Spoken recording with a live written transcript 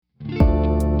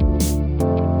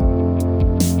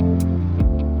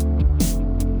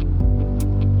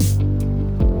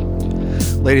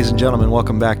Ladies and gentlemen,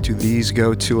 welcome back to These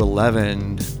Go to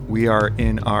 11. We are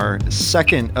in our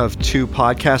second of two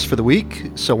podcasts for the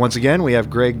week. So once again, we have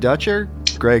Greg Dutcher.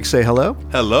 Greg, say hello.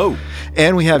 Hello.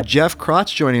 And we have Jeff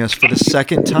Krotz joining us for the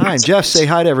second time. Jeff, say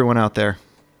hi to everyone out there.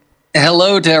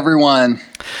 Hello to everyone.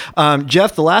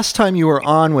 Jeff, the last time you were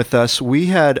on with us, we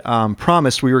had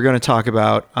promised we were going to talk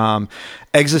about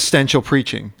existential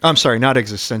preaching. I'm sorry, not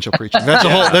existential preaching.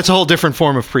 That's a whole different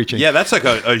form of preaching. Yeah, that's like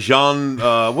a Jean.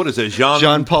 What is it?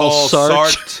 Jean-Paul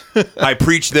Sartre. I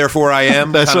preach, therefore I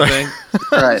am. That's kind right. Of thing.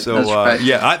 Right. So that's right.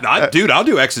 yeah, dude, I'll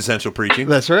do existential preaching.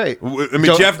 That's right. I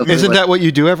mean, Jeff, isn't that what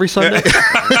you do every Sunday?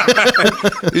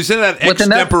 Isn't that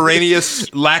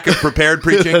extemporaneous lack of prepared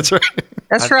preaching? That's right.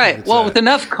 That's right. Well, with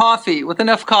enough coffee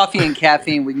and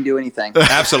caffeine, we can do anything.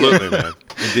 Absolutely, man.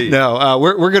 Indeed. No,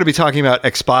 we're going to be talking about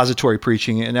expository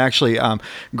preaching. And actually,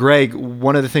 Greg,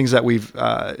 one of the things that we've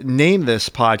named this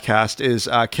podcast is,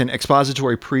 can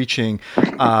expository preaching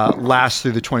last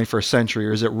through the 21st century?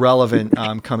 Or is it relevant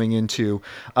coming into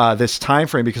this time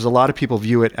frame? Because a lot of people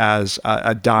view it as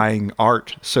a dying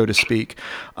art, so to speak.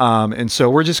 And so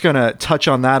we're just going to touch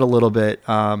on that a little bit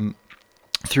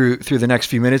through the next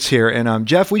few minutes here. And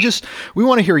Jeff, we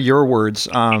want to hear your words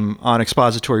on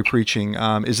expository preaching.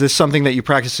 Is this something that you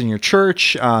practice in your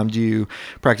church? Do you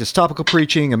practice topical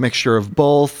preaching, a mixture of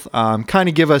both? Kind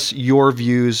of give us your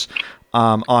views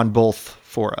on both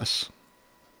for us.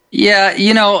 Yeah,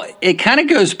 it kind of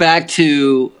goes back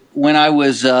to when I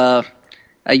was a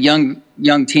young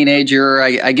teenager.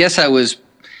 I guess I was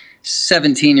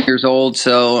 17 years old,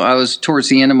 so I was towards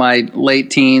the end of my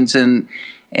late teens, and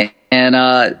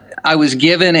I was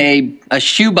given a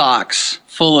shoebox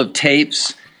full of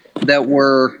tapes that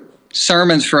were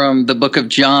sermons from the book of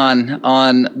John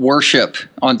on worship,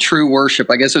 on true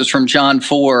worship. I guess it was from John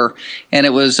 4, and it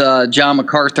was John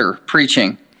MacArthur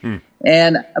preaching.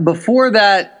 And before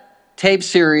that tape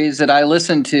series that I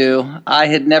listened to, I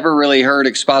had never really heard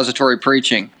expository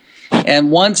preaching.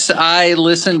 And once I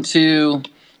listened to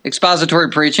expository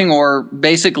preaching, or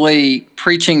basically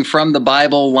preaching from the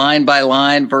Bible line by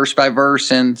line, verse by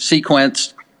verse, and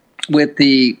sequence with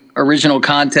the original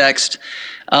context,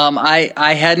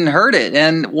 I hadn't heard it.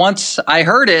 And once I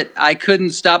heard it, I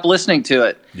couldn't stop listening to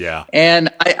it. Yeah. And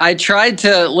I tried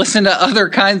to listen to other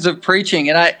kinds of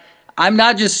preaching. And I'm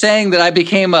not just saying that I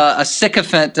became a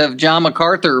sycophant of John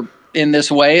MacArthur in this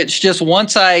way. It's just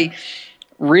once I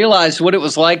realized what it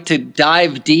was like to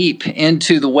dive deep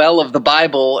into the well of the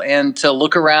Bible and to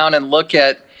look around and look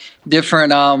at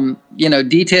different,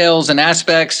 details and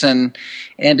aspects and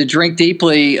to drink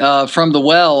deeply from the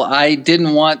well. I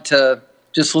didn't want to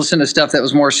just listen to stuff that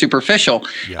was more superficial.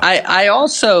 Yeah. I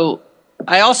also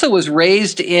was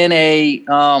raised in a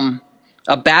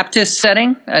Baptist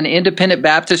setting, an independent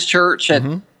Baptist church,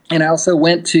 and I also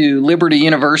went to Liberty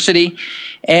University,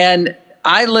 and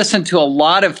I listened to a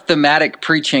lot of thematic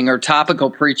preaching or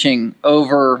topical preaching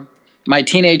over my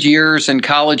teenage years and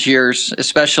college years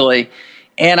especially.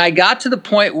 And I got to the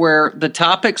point where the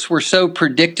topics were so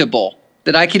predictable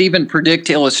that I could even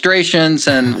predict illustrations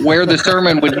and where the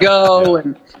sermon would go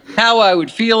and how I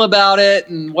would feel about it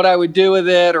and what I would do with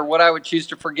it or what I would choose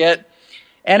to forget.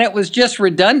 And it was just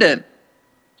redundant.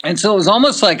 And so it was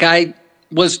almost like I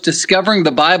was discovering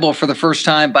the Bible for the first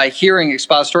time by hearing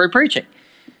expository preaching.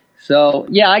 So,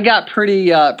 yeah, I got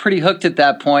pretty hooked at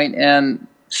that point and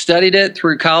studied it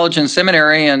through college and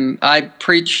seminary, and I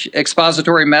preach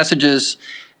expository messages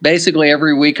basically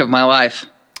every week of my life.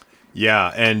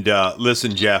 Yeah, and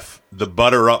listen, Jeff, the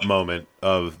butter up moment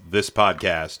of this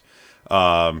podcast,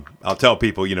 I'll tell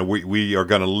people, we are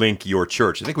going to link your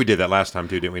church. I think we did that last time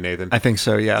too, didn't we, Nathan? I think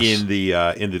so, yes. In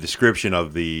the description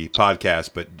of the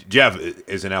podcast. But Jeff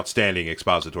is an outstanding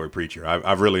expository preacher.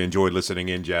 I've really enjoyed listening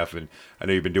in, Jeff, and I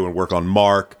know you've been doing work on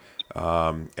Mark.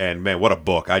 And man, what a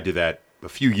book! I did that a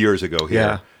few years ago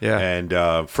here. Yeah.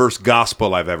 And first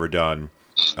gospel I've ever done.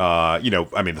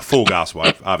 The full gospel.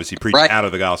 I've obviously preached out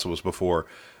of the Gospels before,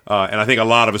 and I think a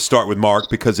lot of us start with Mark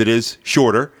because it is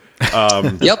shorter.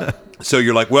 Yep. So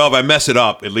you're like, well, if I mess it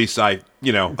up, at least it's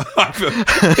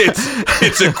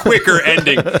a quicker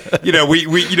ending.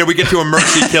 We get to a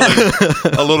mercy killing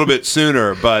a little bit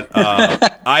sooner. But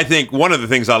I think one of the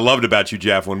things I loved about you,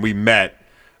 Jeff, when we met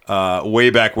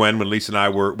way back when Lisa and I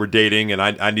were dating, and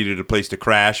I needed a place to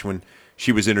crash when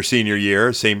she was in her senior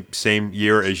year, same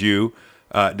year as you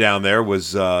down there,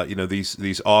 was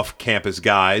these off-campus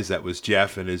guys. That was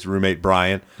Jeff and his roommate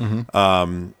Brian.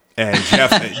 And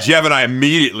Jeff and I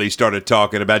immediately started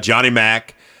talking about Johnny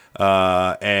Mack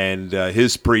and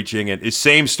his preaching. And it's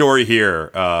same story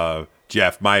here,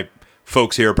 Jeff. My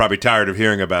folks here are probably tired of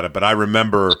hearing about it, but I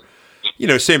remember,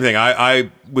 same thing.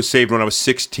 I was saved when I was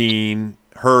 16,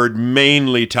 heard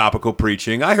mainly topical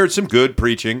preaching. I heard some good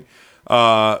preaching,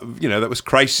 that was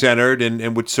Christ-centered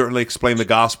and would certainly explain the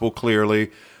gospel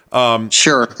clearly.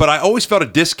 Sure. But I always felt a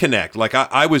disconnect. Like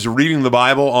I was reading the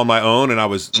Bible on my own and I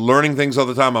was learning things all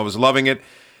the time. I was loving it.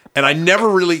 And I never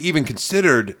really even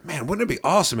considered, man, wouldn't it be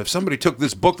awesome if somebody took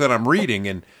this book that I'm reading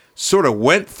and sort of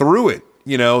went through it,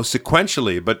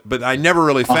 sequentially. But I never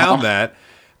really found that.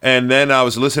 And then I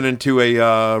was listening to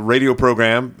a radio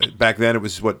program. Back then it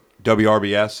was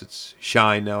WRBS. It's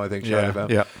Shine now, I think. Shine FM.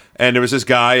 Yeah. And there was this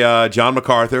guy, John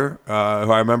MacArthur, who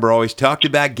I remember always talked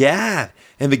about God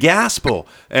and the gospel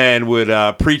and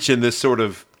would preach in this sort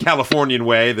of Californian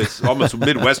way, this almost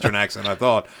Midwestern accent, I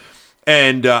thought.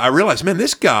 And I realized, man,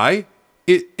 this guy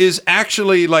is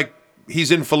actually like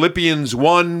he's in Philippians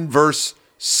 1, verse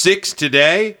 6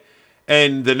 today.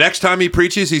 And the next time he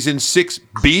preaches, he's in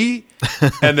 6b.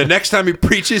 And the next time he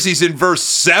preaches, he's in verse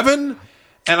 7.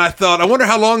 And I thought, I wonder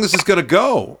how long this is going to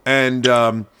go. And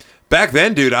back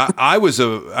then, dude,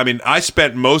 I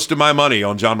spent most of my money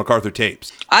on John MacArthur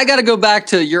tapes. I got to go back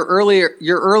to your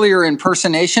earlier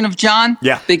impersonation of John.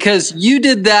 Yeah. Because you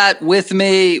did that with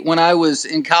me when I was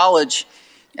in college,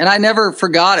 and I never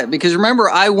forgot it. Because remember,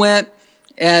 I went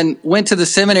to the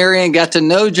seminary and got to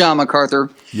know John MacArthur.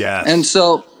 Yes. And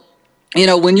so,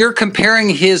 when you're comparing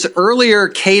his earlier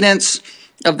cadence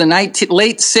of the late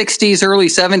 60s, early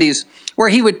 70s, where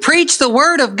he would preach the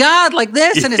word of God like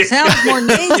this, and it sounds more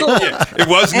nasal. Yeah, it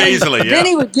was nasally, Then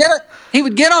he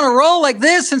would get on a roll like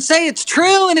this and say, it's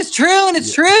true, and it's true, and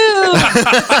it's true.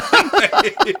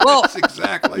 Well,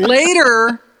 exactly.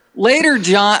 Later,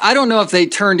 John, I don't know if they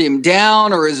turned him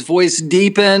down or his voice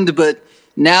deepened, but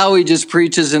now he just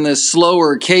preaches in this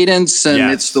slower cadence,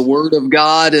 and it's the word of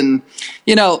God, and,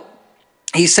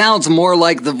 he sounds more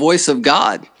like the voice of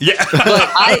God. Yeah.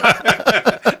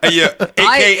 But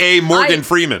AKA Morgan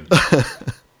Freeman.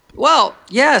 Well,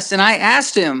 yes. And I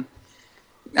asked him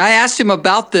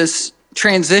about this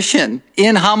transition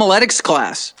in homiletics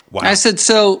class. Wow. I said,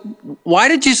 so why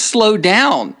did you slow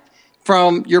down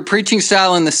from your preaching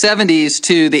style in the 70s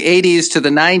to the 80s to the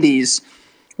 90s?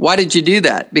 Why did you do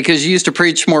that? Because you used to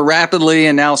preach more rapidly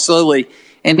and now slowly.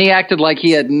 And he acted like he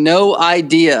had no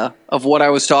idea of what I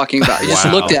was talking about. He just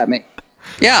looked at me.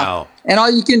 Yeah. Wow. And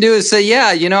all you can do is say, yeah,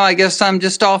 I guess I'm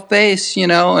just off base,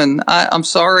 and I'm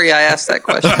sorry I asked that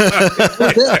question.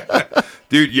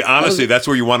 Dude, honestly, that's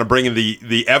where you want to bring in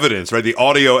the evidence, right? The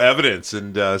audio evidence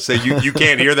and say you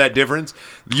can't hear that difference.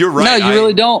 You're right. No, you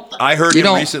really don't. I heard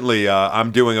him recently.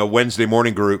 I'm doing a Wednesday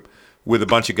morning group with a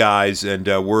bunch of guys, and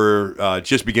we're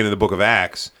just beginning the book of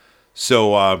Acts.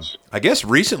 So I guess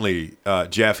recently,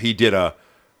 Jeff, he did a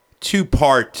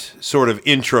 2-part sort of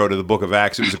intro to the book of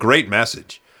Acts. It was a great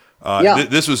message.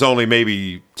 This was only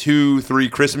maybe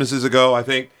 2-3 Christmases ago, I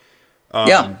think.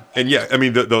 And I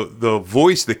mean, the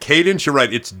voice, the cadence, you're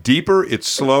right. It's deeper, it's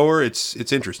slower,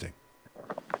 it's interesting.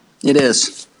 It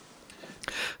is.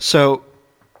 So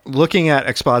looking at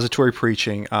expository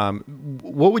preaching,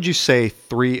 what would you say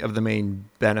 3 of the main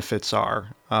benefits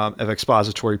are of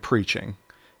expository preaching?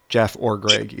 Jeff or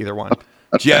Greg, either one.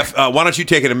 Jeff, why don't you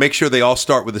take it and make sure they all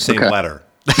start with the same letter?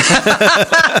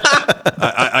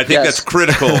 I think that's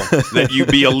critical that you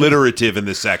be alliterative in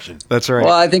this section. That's right.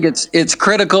 Well, I think it's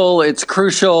critical, it's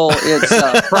crucial,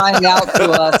 it's crying out to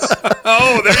us.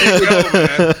 Oh, there you go,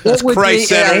 man. It would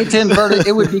be, I hate to invert it,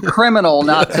 it would be criminal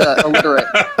not to alliterate.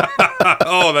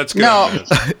 Oh, that's good. No,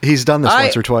 he's done this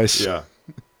once or twice. Yeah.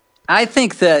 I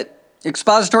think that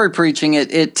expository preaching,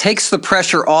 it takes the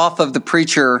pressure off of the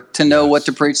preacher to know what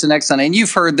to preach the next Sunday. And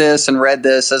you've heard this and read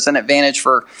this as an advantage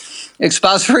for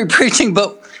expository preaching,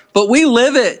 but we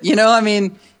live it. I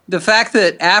mean, the fact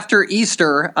that after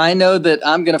Easter, I know that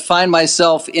I'm going to find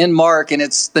myself in Mark, and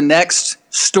it's the next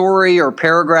story or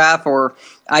paragraph or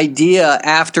idea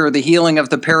after the healing of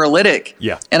the paralytic.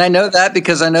 Yeah. And I know that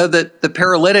because I know that the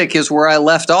paralytic is where I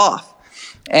left off.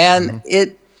 And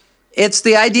it's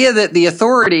the idea that the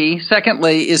authority,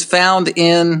 secondly, is found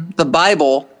in the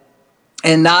Bible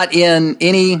and not in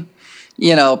any,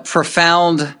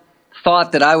 profound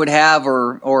thought that I would have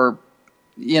or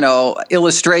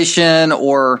illustration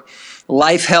or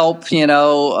life help,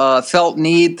 felt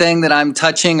need thing that I'm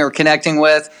touching or connecting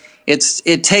with.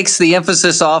 It takes the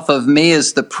emphasis off of me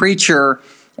as the preacher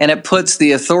and it puts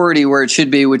the authority where it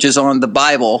should be, which is on the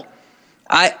Bible.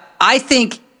 I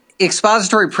think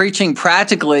expository preaching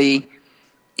practically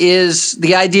is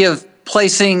the idea of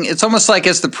placing, it's almost like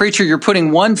as the preacher, you're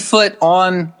putting one foot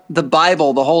on the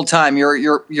Bible the whole time.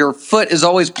 Your foot is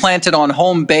always planted on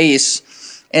home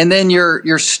base, and then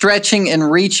you're stretching and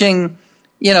reaching,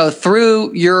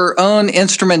 through your own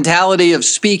instrumentality of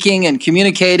speaking and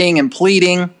communicating and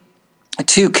pleading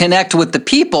to connect with the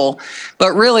people,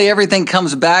 but really everything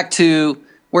comes back to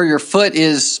where your foot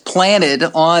is planted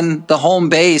on the home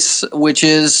base, which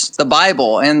is the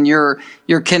Bible, and you're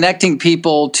connecting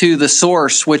people to the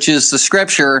source, which is the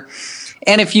Scripture.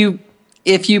 And if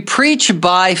you preach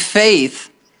by faith,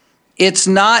 it's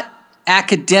not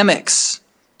academics.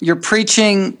 You're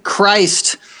preaching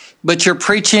Christ, but you're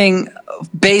preaching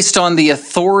based on the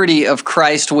authority of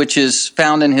Christ, which is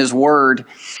found in His Word.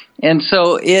 And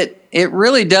so it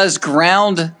really does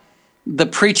ground the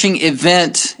preaching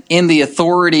event in the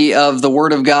authority of the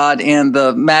Word of God and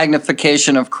the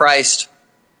magnification of Christ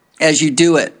as you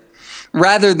do it,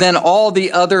 rather than all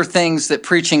the other things that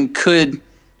preaching could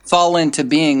fall into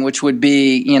being, which would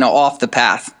be, off the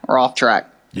path or off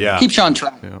track. Yeah. Keeps you on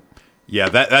track. Yeah,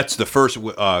 that's the first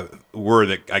word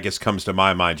that I guess comes to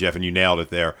my mind, Jeff, and you nailed it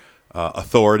there.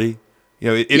 Authority.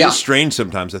 It is strange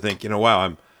sometimes. I think,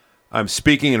 wow, I'm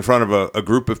speaking in front of a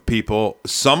group of people,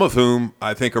 some of whom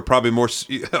I think are probably more,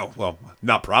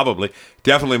 not probably,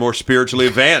 definitely more spiritually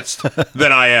advanced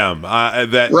than I am,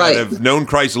 that have known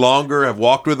Christ longer, have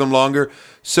walked with Him longer.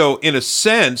 So in a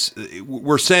sense,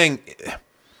 we're saying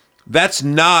that's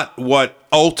not what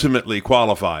ultimately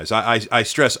qualifies. I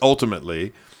stress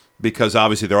ultimately, because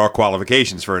obviously there are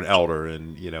qualifications for an elder,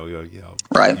 and you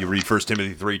read 1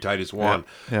 Timothy 3, Titus 1.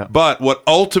 Yeah. But what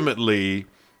ultimately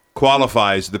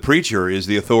qualifies the preacher is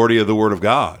the authority of the Word of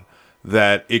God,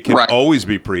 that it can always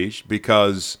be preached,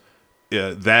 because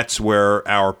that's where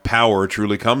our power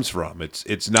truly comes from.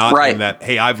 It's not in that,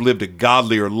 hey, I've lived a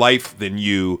godlier life than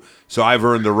you, so I've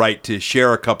earned the right to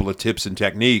share a couple of tips and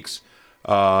techniques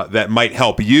that might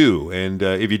help you. And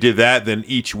if you did that, then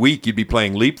each week you'd be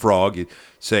playing leapfrog. You'd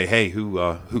say, hey,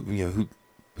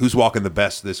 who's walking the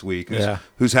best this week?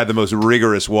 Who's had the most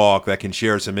rigorous walk that can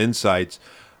share some insights?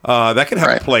 That can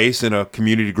have a place in a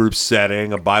community group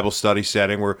setting, a Bible study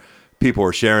setting where people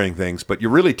are sharing things, but you're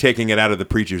really taking it out of the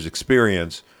preacher's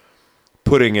experience,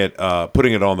 putting it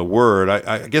on the Word.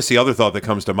 I guess the other thought that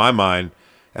comes to my mind,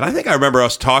 and I think I remember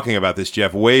us talking about this,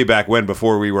 Jeff, way back when,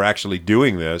 before we were actually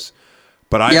doing this,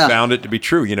 but I found it to be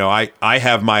true. I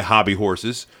have my hobby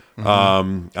horses.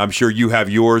 I'm sure you have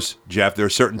yours, Jeff. There are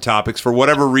certain topics, for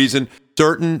whatever reason,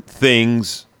 certain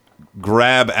things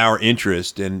grab our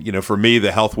interest. And, for me,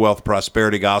 the health, wealth,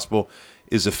 prosperity gospel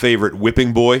is a favorite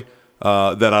whipping boy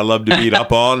that I love to beat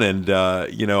up on. And,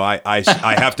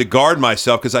 I have to guard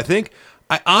myself, because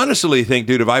I honestly think,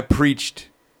 dude, if I preached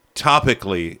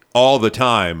topically all the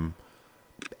time,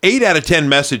 8 out of 10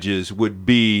 messages would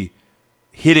be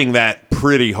hitting that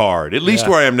pretty hard, at least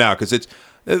where I am now, because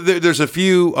there's a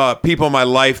few people in my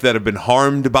life that have been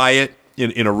harmed by it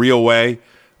in a real way.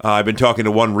 I've been talking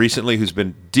to one recently who's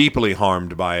been deeply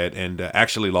harmed by it, and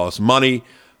actually lost money,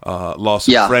 lost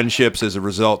some friendships as a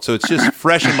result. So it's just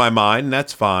fresh in my mind, and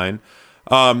that's fine.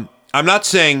 I'm not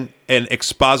saying an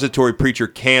expository preacher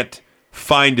can't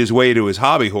find his way to his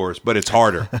hobby horse, but it's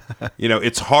harder.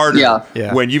 It's harder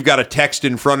when you've got a text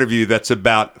in front of you that's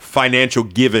about financial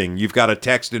giving. You've got a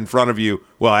text in front of you.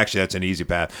 Well, actually, that's an easy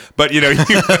path. But, you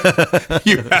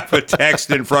have a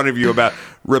text in front of you about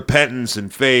repentance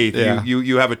and faith. Yeah.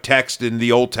 You have a text in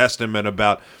the Old Testament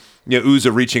about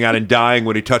Uzzah reaching out and dying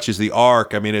when he touches the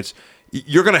ark. I mean,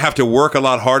 you're going to have to work a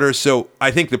lot harder. So I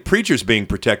think the preacher's being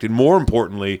protected. More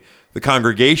importantly, the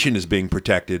congregation is being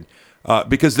protected.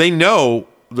 Because they know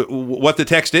what the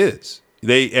text is.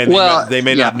 They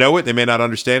may not know it, they may not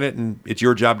understand it, and it's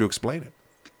your job to explain it.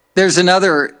 There's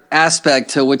another aspect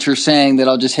to what you're saying that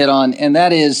I'll just hit on, and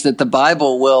that is that the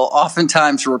Bible will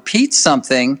oftentimes repeat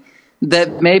something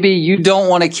that maybe you don't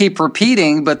want to keep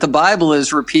repeating, but the Bible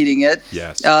is repeating it.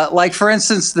 Yes. Like, for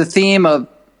instance, the theme of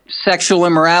sexual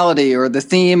immorality, or the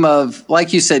theme of,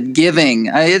 like you said, giving.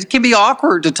 It can be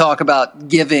awkward to talk about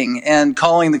giving and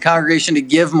calling the congregation to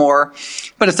give more,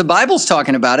 but if the Bible's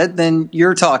talking about it, then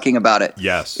you're talking about it.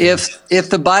 Yes. If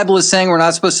the Bible is saying we're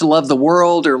not supposed to love the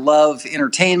world, or love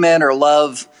entertainment, or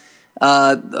love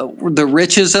the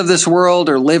riches of this world,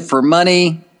 or live for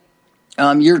money,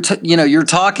 you're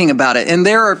talking about it. And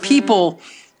there are people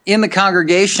in the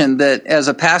congregation that, as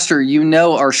a pastor,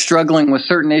 are struggling with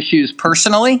certain issues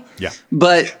personally. Yeah.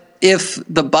 But if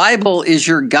the Bible is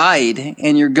your guide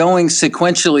and you're going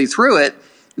sequentially through it,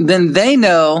 then they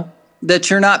know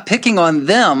that you're not picking on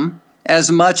them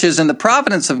as much as, in the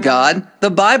providence of God,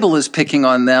 the Bible is picking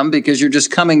on them, because you're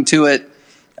just coming to it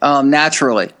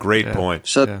naturally. Great point.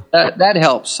 So that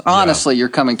helps. Honestly, you're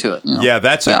coming to it. Yeah,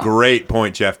 that's a great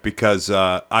point, Jeff, because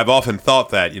I've often thought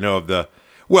that,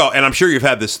 and I'm sure you've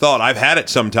had this thought. I've had it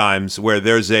sometimes where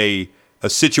there's a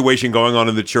situation going on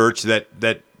in the church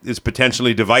that is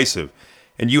potentially divisive.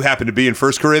 and you happen to be in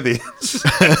 1 Corinthians.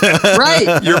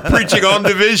 Right. You're preaching on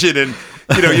division, and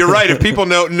you're right. If people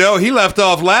know he left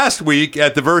off last week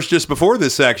at the verse just before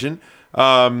this section.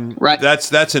 Right.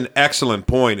 That's an excellent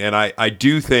point, and I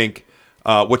do think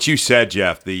what you said,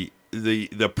 Jeff, the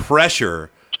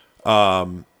pressure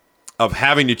of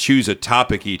having to choose a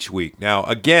topic each week. Now,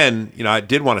 again, I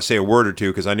did want to say a word or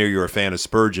two because I know you're a fan of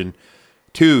Spurgeon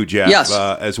too, Jeff, yes.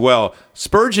 As well.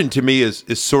 Spurgeon to me is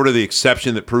sort of the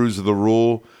exception that proves the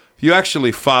rule. If you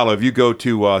actually follow, if you go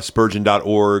to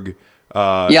spurgeon.org,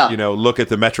 look at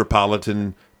the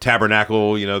Metropolitan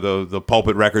Tabernacle, the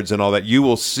pulpit records and all that, you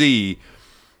will see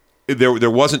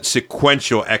there wasn't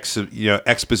sequential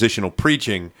expositional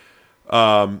preaching.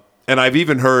 And I've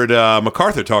even heard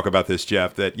MacArthur talk about this,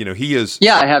 Jeff, that he is.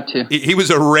 Yeah, I have too. He was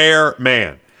a rare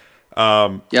man.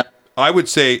 Yeah. I would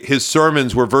say his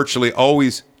sermons were virtually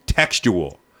always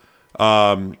textual.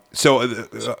 So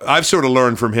I've sort of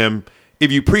learned from him,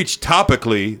 if you preach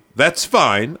topically, that's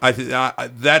fine.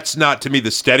 That's not, to me, the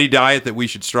steady diet that we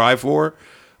should strive for.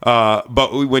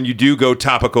 But when you do go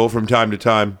topical from time to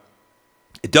time,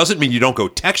 it doesn't mean you don't go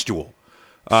textual.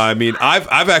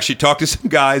 I've actually talked to some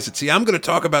guys that I'm going to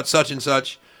talk about such and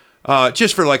such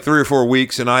just for like 3 or 4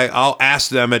 weeks, and I'll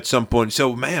ask them at some point,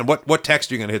 so, man, what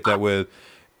text are you going to hit that with?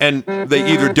 And they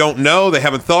either don't know, they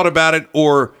haven't thought about it,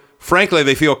 or frankly,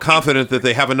 they feel confident that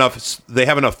they have enough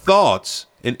thoughts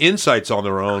and insights on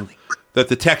their own that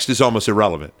the text is almost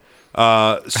irrelevant.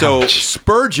 So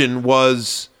Spurgeon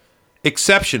was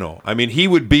exceptional. He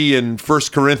would be in 1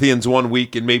 Corinthians one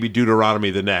week and maybe Deuteronomy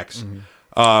the next.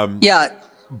 But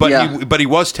he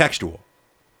was textual.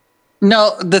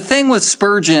 No, the thing with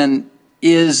Spurgeon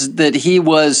is that he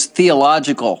was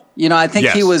theological. I think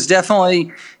he was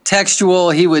definitely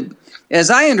textual. He would, as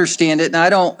I understand it, and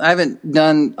I haven't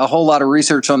done a whole lot of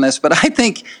research on this, but I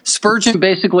think Spurgeon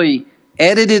basically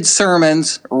edited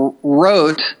sermons,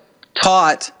 wrote,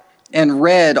 taught, and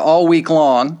read all week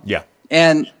long. Yeah.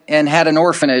 And had an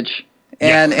orphanage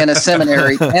and a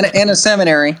seminary and a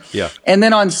seminary. Yeah. And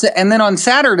then on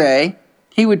Saturday,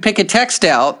 he would pick a text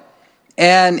out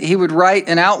and he would write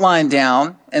an outline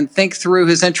down and think through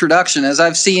his introduction. As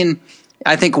I've seen,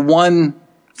 I think one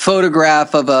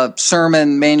photograph of a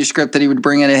sermon manuscript that he would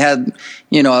bring in. It had,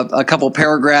 a couple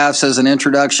paragraphs as an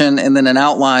introduction and then an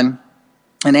outline,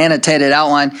 an annotated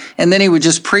outline, and then he would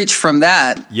just preach from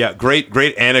that. Yeah,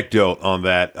 great anecdote on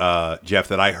that, Jeff,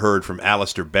 that I heard from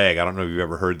Alistair Begg. I don't know if you've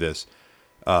ever heard this.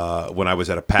 When I was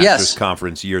at a pastor's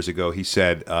conference years ago, he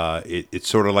said it's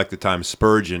sort of like the time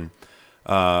Spurgeon.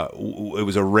 It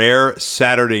was a rare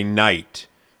Saturday night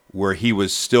where he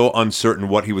was still uncertain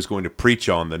what he was going to preach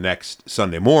on the next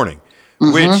Sunday morning,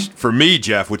 which for me,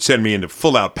 Jeff, would send me into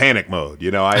full-out panic mode.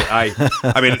 Believe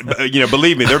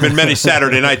me, there have been many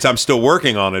Saturday nights I'm still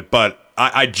working on it, but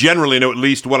I generally know at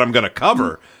least what I'm going to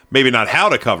cover, maybe not how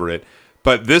to cover it.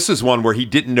 But this is one where he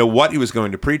didn't know what he was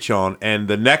going to preach on, and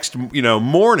the next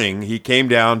morning he came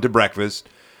down to breakfast,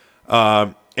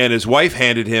 and his wife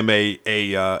handed him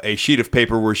a sheet of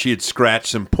paper where she had scratched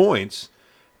some points,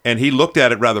 and he looked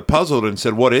at it rather puzzled and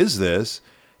said, "What is this?"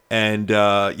 And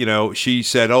she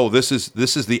said, "Oh, this is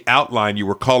the outline you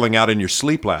were calling out in your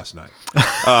sleep last night."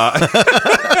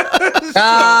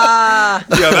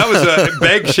 That was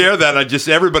Begg shared that, and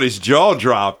everybody's jaw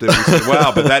dropped, and we said,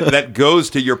 "Wow!" But that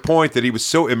goes to your point that he was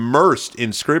so immersed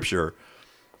in Scripture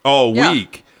all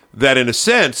week that, in a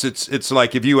sense, it's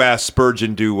like if you ask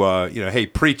Spurgeon to, hey,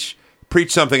 preach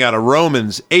something out of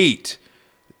Romans 8.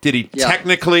 Did he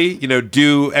technically,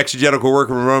 do exegetical work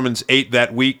from Romans 8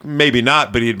 that week? Maybe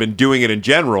not, but he had been doing it in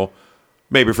general,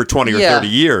 maybe for 20 or 30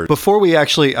 years. Before we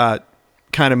actually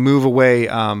kind of move away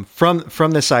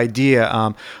from this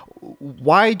idea,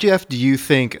 why, Jeff, do you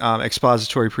think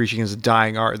expository preaching is a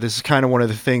dying art? This is kind of one of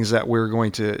the things that we're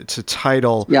going to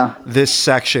title this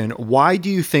section. Why do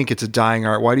you think it's a dying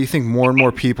art? Why do you think more and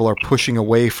more people are pushing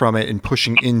away from it and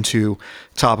pushing into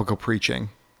topical preaching?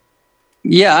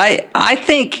 Yeah, I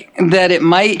think that it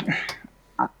might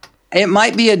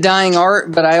be a dying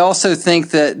art, but I also think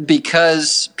that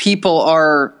because people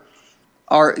are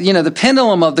the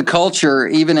pendulum of the culture,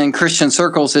 even in Christian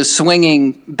circles, is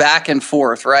swinging back and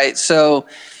forth, right? So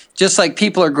just like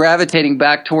people are gravitating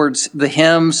back towards the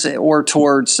hymns or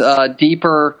towards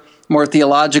deeper, more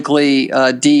theologically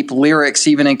deep lyrics,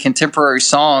 even in contemporary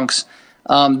songs,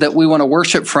 that we want to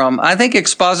worship from, I think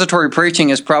expository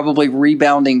preaching is probably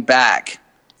rebounding back.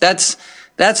 That's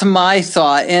my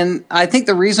thought. And I think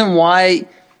the reason why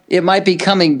it might be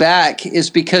coming back is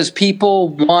because people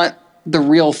want the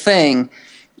real thing.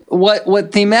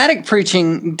 What thematic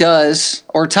preaching does,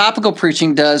 or topical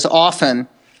preaching does often,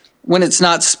 when it's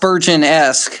not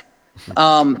Spurgeon-esque,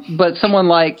 But someone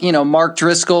like, Mark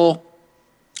Driscoll,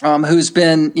 who's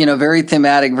been, very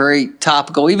thematic, very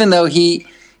topical, even though he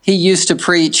used to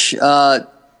preach,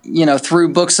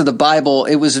 through books of the Bible,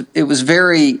 it was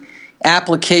very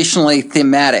applicationally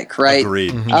thematic, right?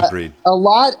 Agreed. Agreed. A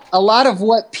lot of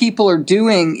what people are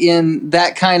doing in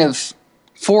that kind of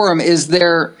forum is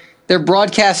they're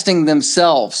broadcasting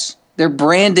themselves. They're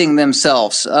branding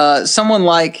themselves. Someone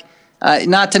like,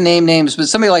 not to name names, but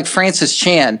somebody like Francis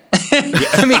Chan.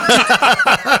 I mean,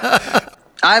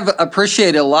 I've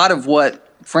appreciated a lot of what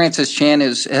Francis Chan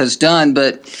has done,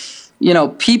 but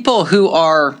people who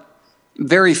are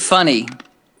very funny,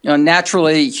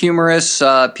 naturally humorous,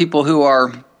 people who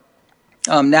are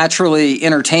naturally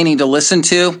entertaining to listen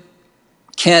to,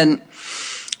 can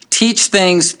teach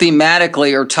things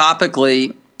thematically or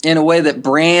topically in a way that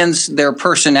brands their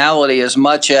personality as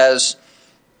much as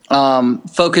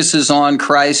focuses on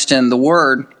Christ and the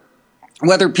Word.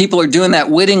 Whether people are doing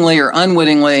that wittingly or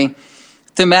unwittingly,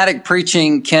 thematic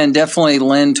preaching can definitely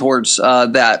lend towards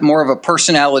that, more of a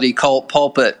personality cult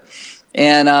pulpit.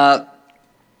 And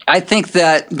I think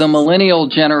that the millennial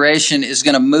generation is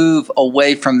going to move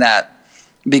away from that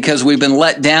because we've been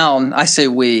let down. I say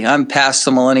we. I'm past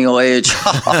the millennial age.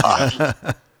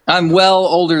 I'm well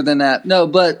older than that. No,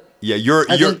 but yeah,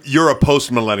 you're a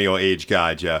post-millennial age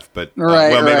guy, Jeff. But maybe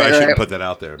I shouldn't put that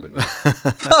out there. But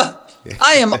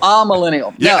I am a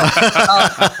millennial.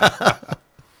 Yeah.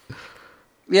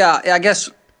 Yeah, I guess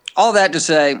all that to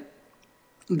say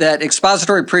that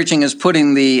expository preaching is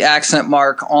putting the accent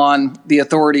mark on the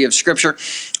authority of Scripture.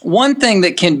 One thing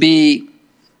that can be,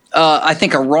 I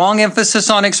think, a wrong emphasis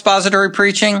on expository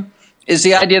preaching is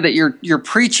the idea that you're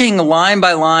preaching line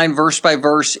by line, verse by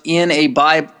verse in a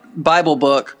Bible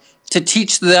book to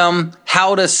teach them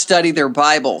how to study their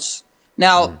Bibles.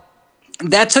 Now,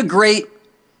 that's a great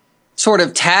sort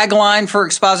of tagline for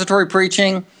expository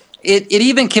preaching. It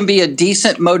even can be a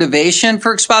decent motivation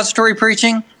for expository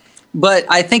preaching, but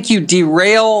I think you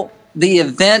derail the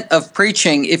event of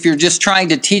preaching if you're just trying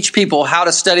to teach people how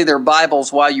to study their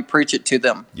Bibles while you preach it to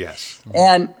them. Yes.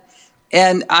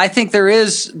 And I think there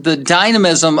is the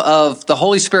dynamism of the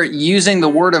Holy Spirit using the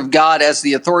Word of God as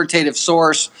the authoritative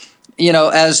source,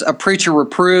 as a preacher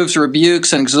reproves,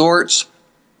 rebukes, and exhorts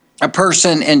a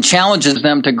person and challenges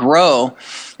them to grow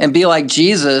and be like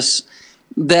Jesus.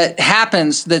 That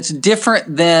happens that's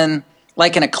different than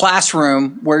like in a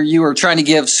classroom where you are trying to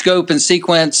give scope and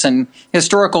sequence and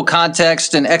historical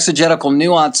context and exegetical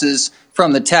nuances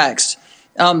from the text.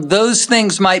 Those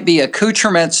things might be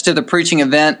accoutrements to the preaching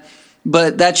event,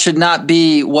 but that should not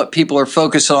be what people are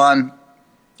focused on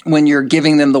when you're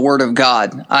giving them the Word of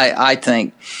God, I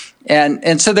think.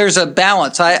 And so there's a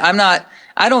balance.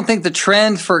 I don't think the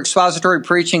trend for expository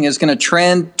preaching is going to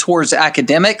trend towards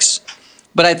academics,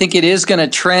 but I think it is going to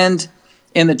trend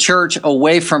in the church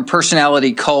away from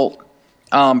personality cult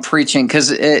preaching,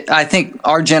 because I think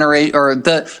our generation, or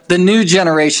the new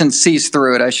generation, sees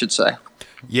through it, I should say.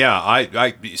 Yeah,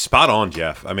 I spot on,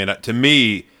 Jeff. I mean, to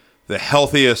me, the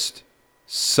healthiest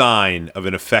sign of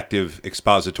an effective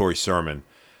expository sermon,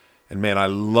 and man, I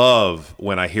love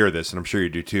when I hear this, and I'm sure you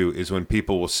do too, is when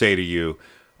people will say to you,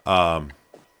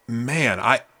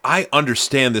 man, I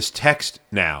understand this text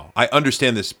now. I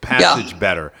understand this passage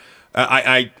better.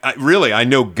 I really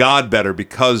know God better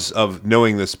because of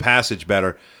knowing this passage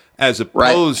better, as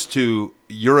opposed to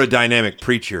you're a dynamic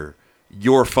preacher,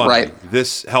 you're funny. Right.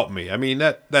 This helped me. I mean,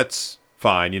 that's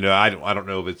fine. I don't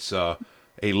know if it's a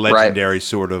legendary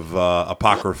sort of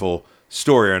apocryphal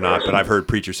story or not, but I've heard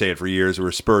preachers say it for years,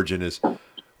 where Spurgeon is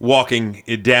walking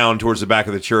down towards the back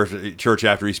of the church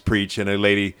after he's preached, and a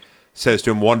lady says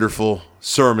to him, "Wonderful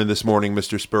sermon this morning,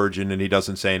 Mr. Spurgeon," and he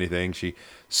doesn't say anything. She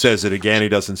says it again, he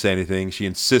doesn't say anything. She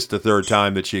insists a third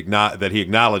time that he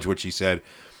acknowledge what she said.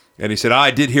 And he said,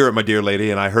 "I did hear it, my dear lady,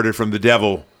 and I heard it from the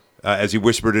devil as he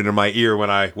whispered it in my ear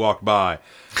when I walked by,"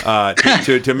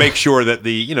 to make sure that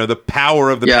the power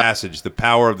of the passage, the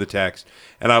power of the text.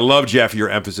 And I love, Jeff, your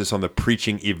emphasis on the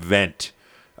preaching event.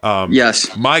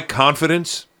 Yes. My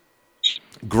confidence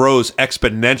grows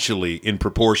exponentially in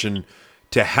proportion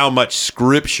to how much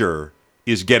Scripture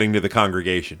is getting to the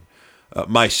congregation.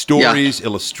 My stories,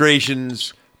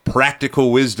 illustrations,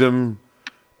 practical wisdom,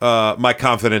 my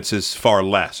confidence is far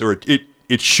less, or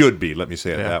it should be. Let me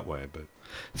say it that way. But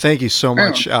thank you so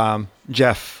much,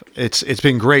 Jeff. It's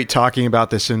been great talking about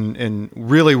this, and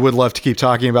really would love to keep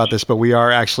talking about this, but we are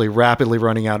actually rapidly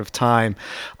running out of time,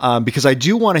 because I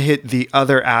do want to hit the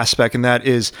other aspect, and that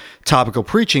is topical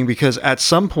preaching, because at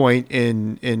some point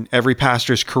in every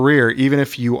pastor's career, even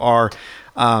if you are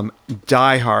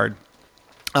diehard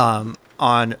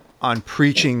on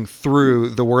preaching through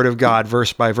the Word of God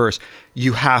verse by verse,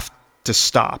 you have to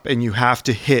stop and you have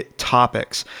to hit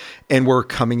topics. And we're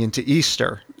coming into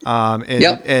Easter.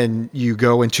 And you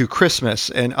go into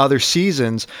Christmas and other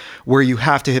seasons where you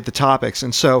have to hit the topics.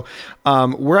 And so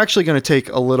we're actually going to take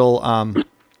a little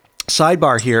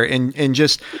sidebar here and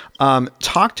just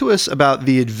talk to us about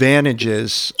the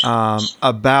advantages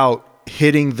about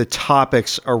hitting the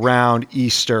topics around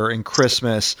Easter and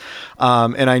Christmas.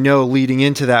 And I know leading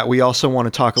into that, we also want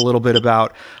to talk a little bit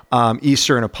about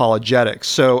Easter and apologetics.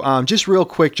 So just real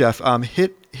quick, Jeff,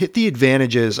 hit the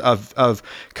advantages of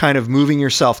kind of moving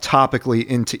yourself topically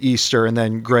into Easter, and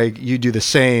then Greg, you do the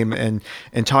same and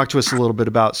talk to us a little bit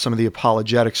about some of the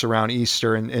apologetics around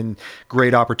Easter and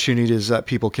great opportunities that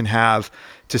people can have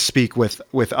to speak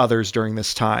with others during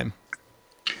this time.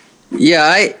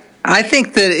 Yeah, I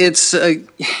think that it's,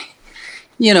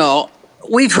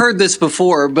 we've heard this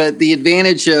before, but the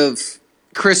advantage of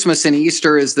Christmas and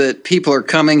Easter is that people are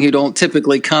coming who don't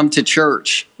typically come to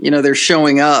church. They're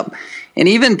showing up. And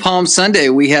even Palm Sunday,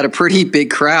 we had a pretty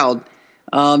big crowd,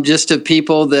 just of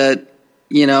people that,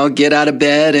 get out of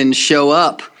bed and show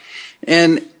up.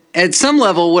 And at some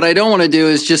level, what I don't want to do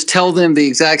is just tell them the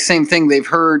exact same thing they've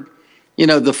heard,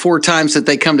 the 4 times that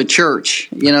they come to church,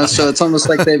 so it's almost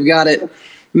like they've got it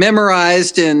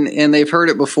memorized and they've heard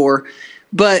it before.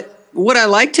 But what I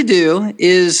like to do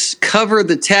is cover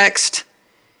the text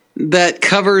that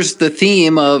covers the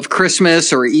theme of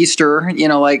Christmas or Easter.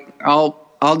 Like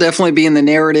I'll definitely be in the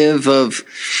narrative of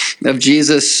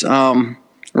Jesus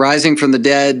rising from the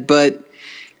dead. But,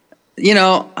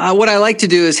 what I like to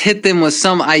do is hit them with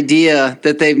some idea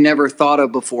that they've never thought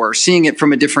of before, seeing it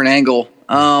from a different angle.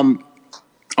 On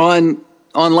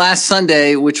last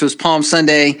Sunday, which was Palm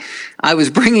Sunday, I was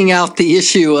bringing out the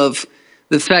issue of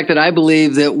the fact that I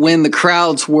believe that when the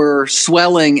crowds were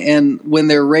swelling and when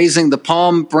they're raising the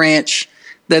palm branch,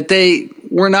 that they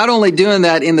were not only doing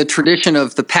that in the tradition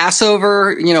of the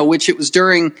Passover, which it was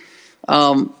during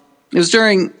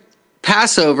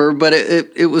Passover, but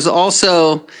it was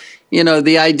also,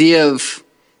 the idea of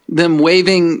them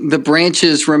waving the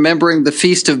branches, remembering the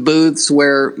Feast of Booths,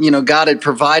 where God had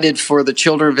provided for the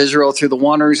children of Israel through the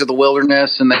wanderings of the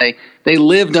wilderness, and they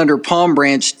lived under palm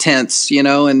branch tents,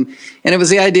 and it was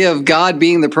the idea of God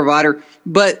being the provider,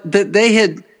 but that they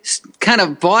had kind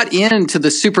of bought into the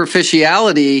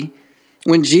superficiality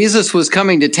when Jesus was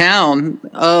coming to town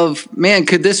of, man,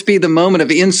 could this be the moment of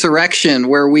insurrection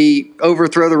where we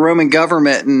overthrow the Roman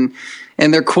government?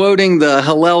 And they're quoting the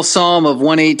Hallel Psalm of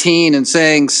 118 and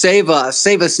saying, save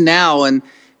us now. And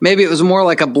maybe it was more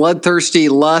like a bloodthirsty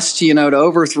lust, to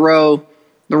overthrow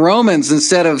the Romans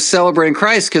instead of celebrating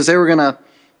Christ, because they were going to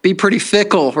be pretty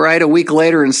fickle, right? A week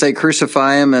later and say,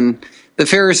 crucify him. And the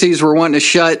Pharisees were wanting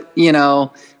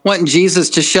Jesus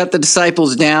to shut the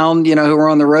disciples down, who were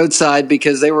on the roadside,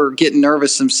 because they were getting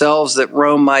nervous themselves that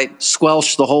Rome might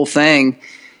squelch the whole thing.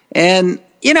 And,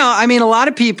 a lot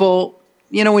of people,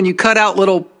 when you cut out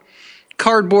little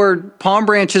cardboard palm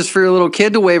branches for your little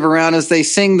kid to wave around as they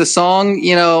sing the song,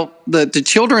 the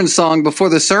children's song before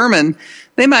the sermon,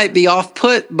 they might be off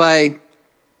put by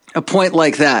a point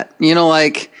like that.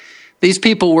 Like these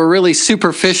people were really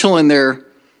superficial in their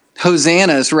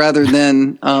hosannas rather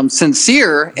than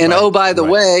sincere. And by the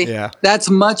way, that's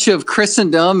much of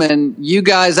Christendom, and you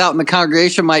guys out in the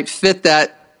congregation might fit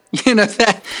that,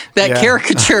 that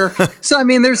caricature. So,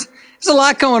 there's a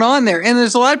lot going on there. And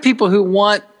there's a lot of people who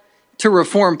want to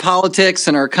reform politics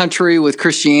in our country with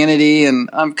Christianity, and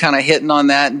I'm kind of hitting on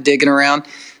that and digging around.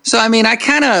 So, I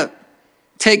kind of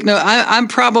take note. I'm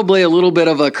probably a little bit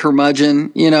of a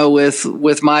curmudgeon,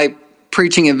 with my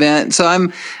preaching event. So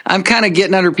I'm kind of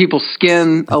getting under people's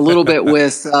skin a little bit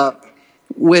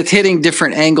with hitting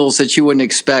different angles that you wouldn't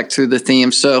expect through the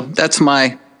theme. So that's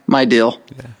my deal.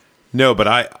 Yeah. No, but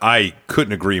I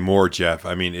couldn't agree more, Jeff.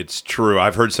 It's true.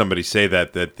 I've heard somebody say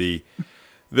that the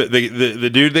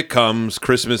dude that comes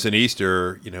Christmas and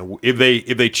Easter, if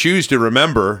they choose to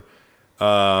remember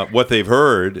what they've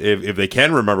heard, if they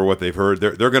can remember what they've heard,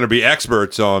 they're going to be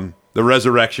experts on the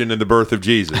resurrection and the birth of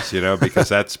Jesus, because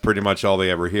that's pretty much all they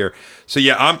ever hear. So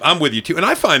yeah, I'm with you too. And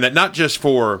I find that not just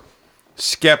for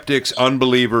skeptics,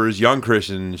 unbelievers, young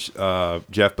Christians,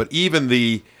 Jeff, but even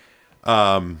the,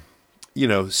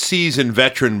 seasoned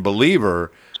veteran believer,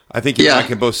 I think I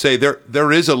can both say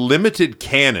there is a limited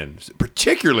canon,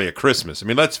 particularly at Christmas.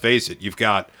 Let's face it, you've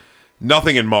got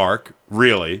nothing in Mark,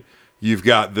 really. You've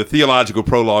got the theological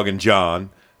prologue in John.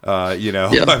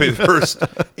 The first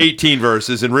 18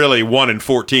 verses, and really 1 and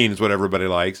 14 is what everybody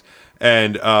likes.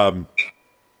 And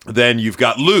then you've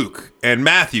got Luke and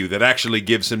Matthew that actually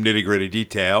give some nitty-gritty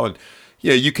detail. And,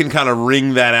 you can kind of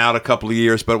wring that out a couple of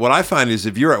years. But what I find is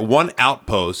if you're at one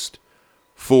outpost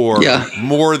for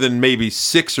more than maybe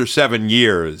 6 or 7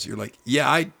 years, you're like,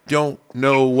 I don't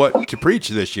know what to preach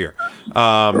this year.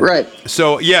 Right.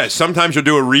 So sometimes you'll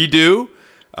do a redo,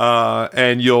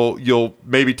 and you'll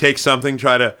maybe take something,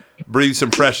 try to breathe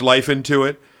some fresh life into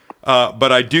it.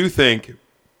 But I do think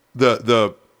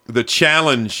the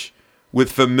challenge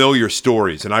with familiar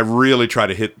stories, and I really try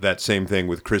to hit that same thing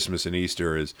with Christmas and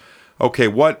Easter, is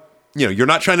okay. You're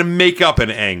not trying to make up an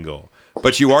angle,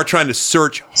 but you are trying to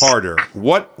search harder.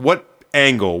 What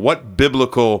angle, what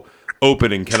biblical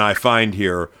opening can I find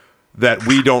here that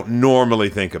we don't normally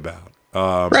think about?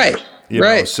 Right.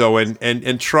 So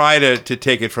and try to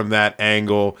take it from that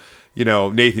angle.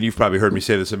 Nathan, you've probably heard me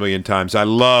say this a million times. I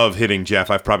love hitting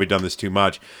Jeff. I've probably done this too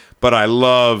much, but I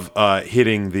love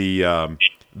hitting the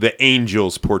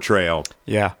angel's portrayal.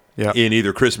 Yeah. In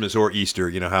either Christmas or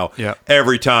Easter, how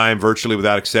every time, virtually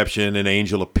without exception, an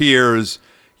angel appears.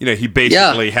 He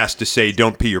basically has to say,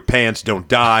 "Don't pee your pants, don't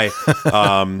die,"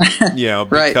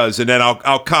 because, and then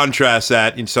I'll contrast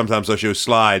that, and sometimes I'll show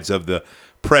slides of the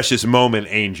precious moment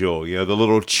angel, the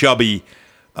little chubby,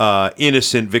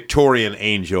 innocent Victorian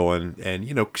angel,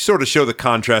 and sort of show the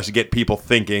contrast to get people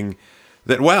thinking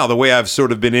that, wow, the way I've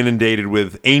sort of been inundated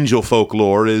with angel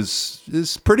folklore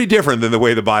is pretty different than the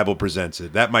way the Bible presents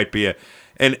it. That might be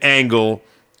an angle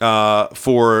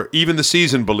for even the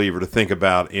seasoned believer to think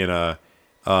about in a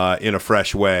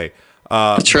fresh way.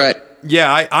 That's right.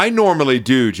 Yeah, I normally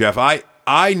do, Jeff.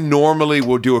 I normally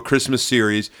will do a Christmas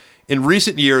series. In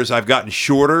recent years, I've gotten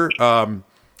shorter.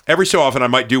 Every so often, I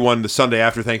might do one the Sunday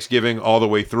after Thanksgiving all the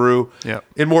way through. Yeah.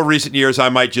 In more recent years, I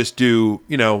might just do,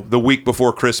 the week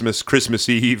before Christmas, Christmas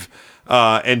Eve,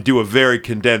 and do a very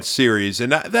condensed series.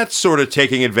 And that's sort of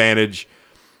taking advantage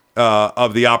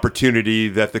of the opportunity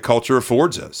that the culture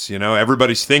affords us.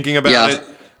 Everybody's thinking about it.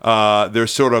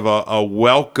 There's sort of a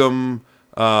welcome,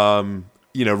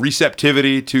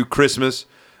 receptivity to Christmas.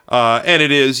 And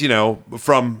it is,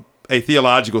 from a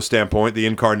theological standpoint, the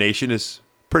incarnation is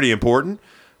pretty important.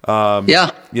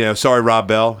 Sorry, Rob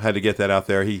Bell, had to get that out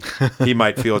there. He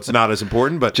might feel it's not as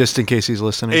important, but just in case he's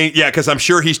listening. Yeah, because I'm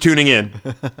sure he's tuning in.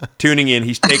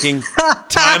 He's taking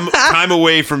time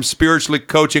away from spiritually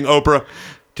coaching Oprah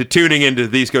to tuning into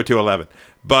These Go to 11.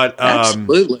 But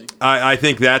absolutely, I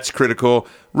think that's critical.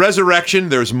 Resurrection,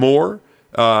 there's more.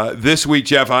 This week,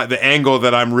 Jeff, the angle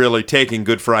that I'm really taking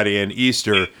Good Friday and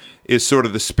Easter is sort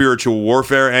of the spiritual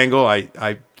warfare angle.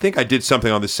 I think I did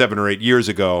something on this 7 or 8 years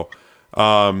ago.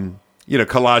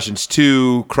 Colossians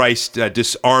 2, Christ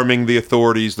disarming the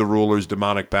authorities, the rulers,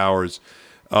 demonic powers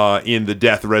in the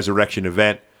death resurrection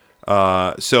event.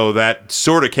 So that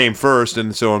sort of came first,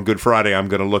 and so on Good Friday, I'm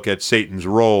going to look at Satan's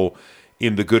role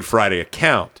in the Good Friday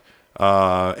account,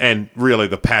 and really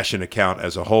the Passion account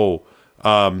as a whole.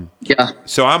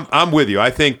 So I'm with you. I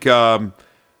think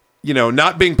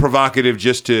not being provocative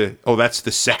just to that's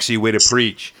the sexy way to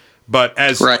preach, but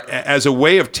as a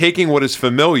way of taking what is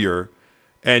familiar.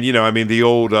 And, the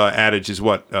old adage is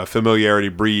familiarity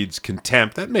breeds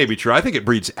contempt. That may be true. I think it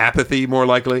breeds apathy more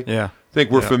likely. Yeah. I think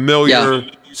we're familiar,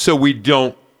 so we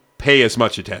don't pay as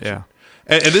much attention. Yeah.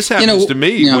 And this happens to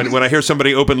me when I hear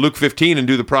somebody open Luke 15 and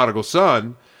do the prodigal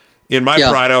son. In my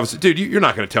pride, I was, dude, you're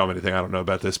not going to tell me anything I don't know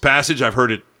about this passage. I've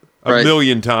heard it a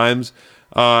million times.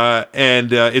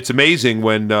 And it's amazing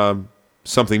when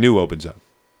something new opens up.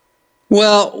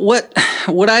 Well,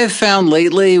 what I've found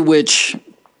lately, which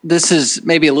this is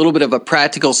maybe a little bit of a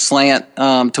practical slant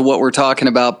to what we're talking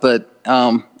about, but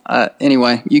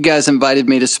anyway, you guys invited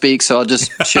me to speak, so I'll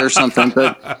just share something.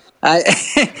 But I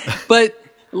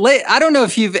don't know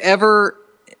if you've ever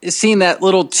seen that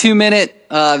little 2-minute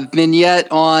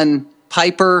vignette on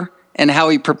Piper and how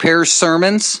he prepares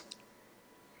sermons.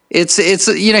 It's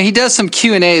he does some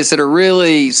Q&As that are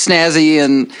really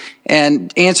snazzy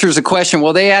and answers a question.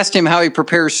 Well, they asked him how he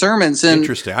prepares sermons. And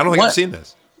interesting. I don't think I've seen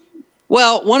this.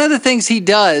 Well, one of the things he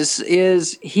does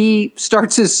is he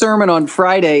starts his sermon on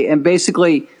Friday and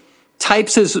basically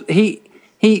types he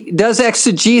does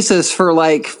exegesis for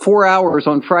like 4 hours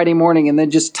on Friday morning and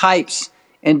then just types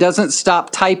and doesn't stop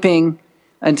typing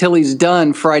until he's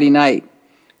done Friday night.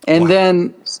 And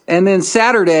then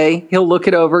Saturday he'll look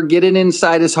it over, get it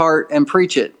inside his heart and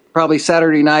preach it, probably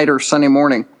Saturday night or Sunday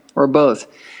morning or both.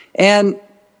 And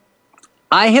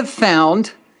I have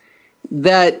found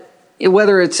that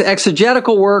whether it's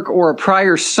exegetical work or a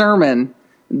prior sermon,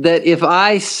 that if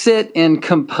I sit and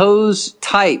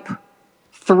type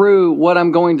through what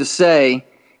I'm going to say,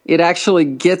 it actually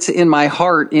gets in my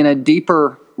heart in a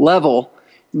deeper level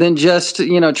than just,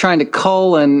 trying to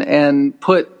cull and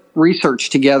put research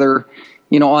together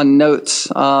on notes,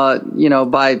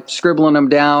 by scribbling them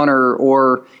down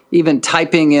or even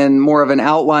typing in more of an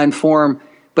outline form,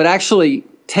 but actually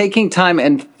taking time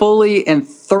and fully and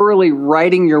thoroughly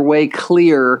writing your way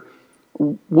clear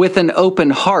with an open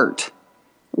heart,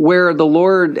 where the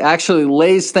Lord actually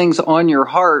lays things on your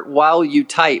heart while you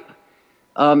type,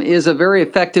 is a very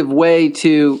effective way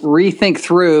to rethink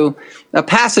through a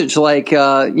passage like,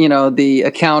 the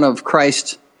account of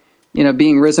Christ,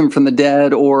 being risen from the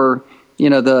dead, or,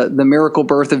 the miracle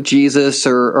birth of Jesus,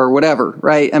 or whatever,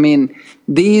 right? I mean,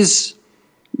 these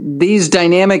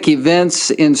dynamic events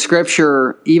in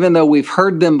Scripture, even though we've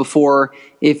heard them before,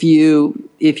 if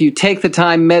you take the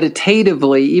time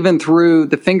meditatively, even through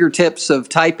the fingertips of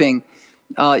typing,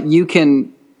 you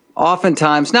can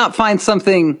oftentimes not find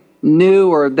something new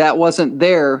or that wasn't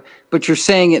there, but you're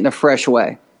saying it in a fresh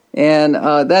way. And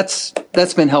that's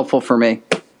been helpful for me.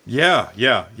 Yeah.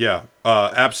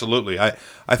 Absolutely.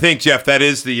 I think, Jeff, that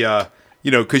is the,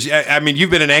 because,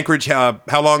 you've been in Anchorage how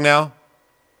long now?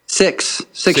 Six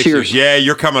years. Yeah,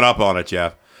 you're coming up on it,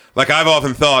 Jeff. Like, I've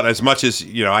often thought, as much as,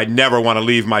 I never want to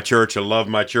leave my church. I love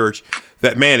my church.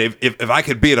 That, man, if I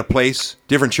could be at a place,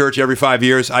 different church every 5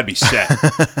 years, I'd be set.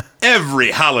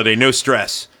 Every holiday, no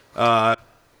stress.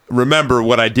 Remember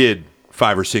what I did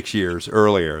 5 or 6 years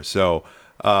earlier. So,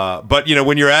 but,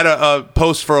 when you're at a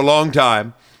post for a long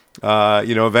time,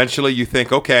 eventually you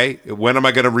think, okay, when am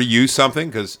I going to reuse something?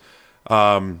 Because,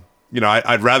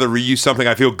 I'd rather reuse something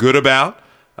I feel good about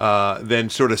than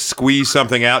sort of squeeze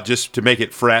something out just to make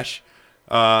it fresh.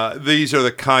 These are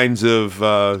the kinds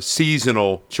of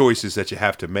seasonal choices that you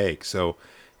have to make. So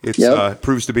it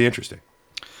proves to be interesting.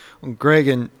 Greg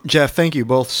and Jeff, thank you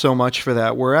both so much for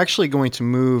that. We're actually going to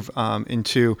move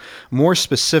into more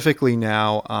specifically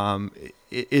now.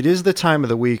 It is the time of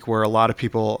the week where a lot of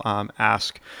people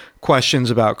ask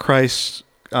questions about Christ,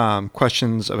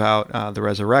 questions about the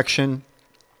resurrection.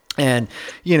 And,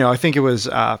 I think it was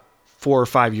 4 or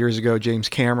 5 years ago, James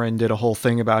Cameron did a whole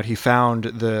thing about he found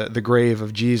the grave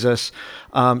of Jesus.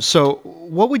 So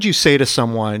what would you say to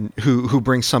someone who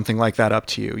brings something like that up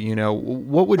to you?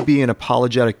 What would be an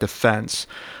apologetic defense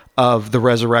of the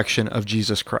resurrection of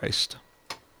Jesus Christ?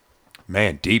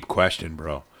 Man, deep question,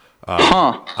 bro.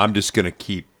 I'm just going to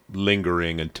keep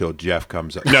lingering until Jeff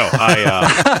comes up. No,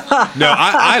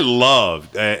 I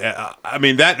loved,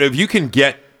 that if you can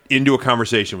get into a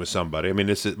conversation with somebody,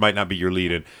 it might not be your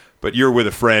lead-in, but you're with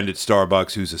a friend at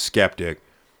Starbucks who's a skeptic.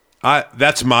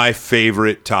 That's my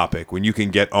favorite topic, when you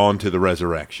can get onto the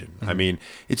resurrection. Mm-hmm.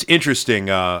 It's interesting.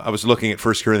 I was looking at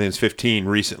 1 Corinthians 15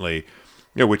 recently,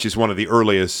 which is one of the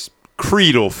earliest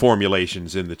creedal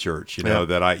formulations in the church,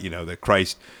 that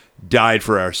Christ died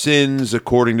for our sins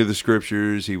according to the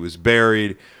Scriptures. He was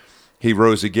buried. He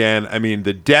rose again.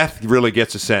 The death really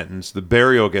gets a sentence. The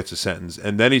burial gets a sentence.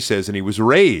 And then he says, and he was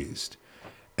raised.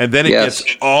 And then it gets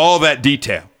all that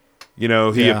detail. He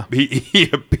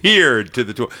appeared to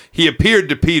the 12. He appeared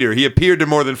to Peter. He appeared to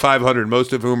more than 500,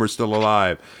 most of whom are still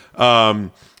alive.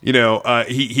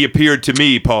 He appeared to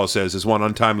me, Paul says, as one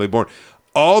untimely born.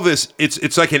 All this,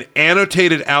 it's like an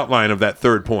annotated outline of that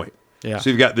third point. Yeah. So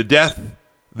you've got the death,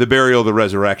 the burial, the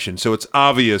resurrection. So it's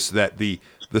obvious that the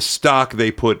stock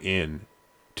they put in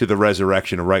to the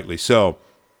resurrection, and rightly so,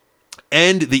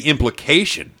 and the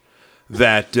implication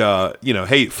that,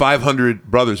 500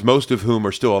 brothers, most of whom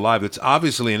are still alive. It's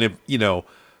obviously an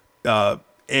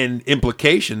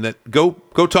implication that go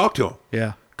talk to them.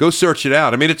 Yeah. Go search it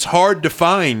out. It's hard to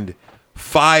find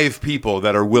 5 people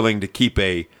that are willing to keep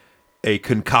a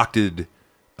concocted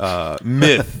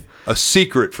myth, a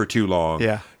secret for too long.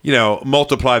 Yeah.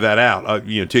 Multiply that out,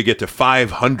 to get to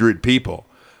 500 people,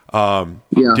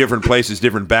 different places,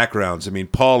 different backgrounds.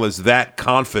 Paul is that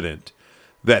confident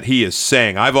that he is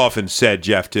saying. I've often said,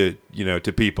 Jeff, to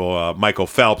people, Michael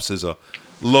Phelps is a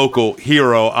local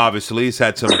hero. Obviously, he's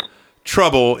had some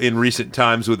trouble in recent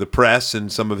times with the press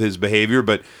and some of his behavior,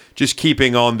 but just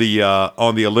keeping on the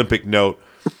Olympic note,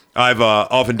 I've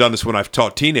often done this when I've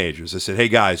taught teenagers. I said, "Hey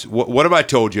guys, what have I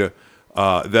told you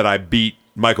that I beat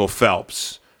Michael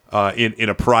Phelps in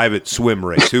a private swim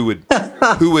race? Who would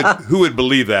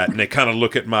believe that?" And they kind of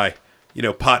look at my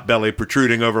pot belly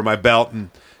protruding over my belt and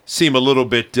seem a little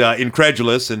bit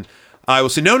incredulous, and I will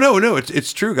say, no,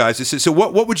 it's true, guys. They say, so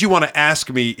what would you want to ask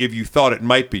me if you thought it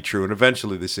might be true? And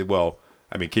eventually they say, well,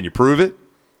 can you prove it?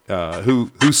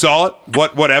 Who saw it?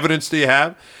 What evidence do you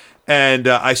have? And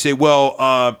I say,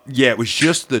 well, it was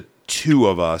just the two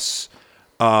of us.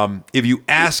 If you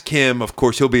ask him, of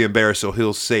course, he'll be embarrassed, so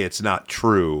he'll say it's not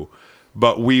true.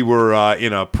 But we were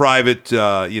in a private,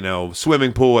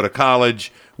 swimming pool at a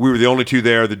college. We were the only two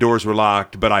there. The doors were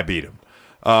locked, but I beat him.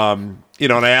 And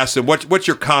I asked them, what's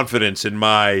your confidence in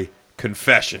my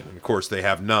confession? And of course, they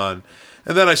have none.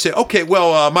 And then I say, okay,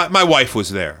 well, my wife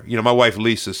was there. My wife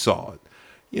Lisa saw it.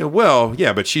 Well,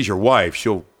 yeah, but she's your wife.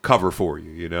 She'll cover for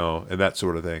you, and that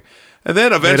sort of thing. And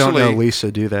then eventually, they don't know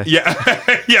Lisa, do they? Yeah,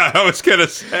 yeah. I was gonna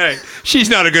say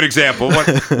she's not a good example.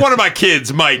 One of my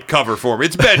kids might cover for me.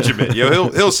 It's Benjamin.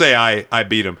 He'll say I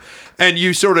beat him, and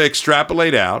you sort of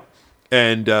extrapolate out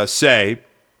and say,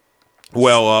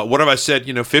 well, what have I said?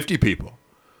 50 people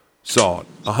saw it,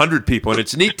 100 people, and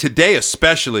it's neat today,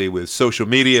 especially with social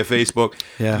media, Facebook.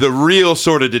 Yeah. The real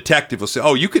sort of detective will say,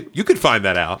 oh, you could find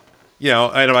that out.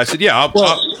 And I said, yeah,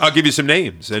 I'll give you some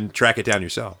names and track it down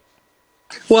yourself.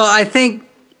 Well, I think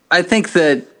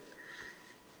that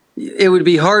it would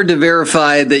be hard to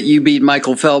verify that you beat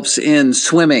Michael Phelps in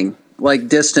swimming, like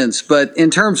distance. But in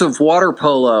terms of water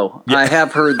polo, I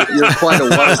have heard that you're quite a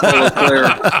water polo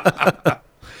player.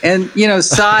 And,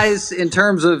 size, in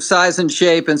terms of size and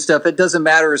shape and stuff, it doesn't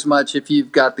matter as much if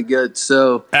you've got the goods.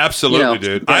 So absolutely,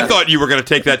 dude. Yeah. I thought you were going to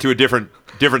take that to a different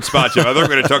spot, Jeff. I thought we were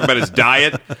going to talk about his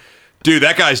diet. Dude,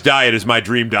 that guy's diet is my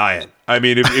dream diet. I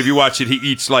mean, if you watch it, he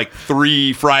eats like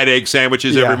 3 fried egg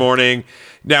sandwiches every morning.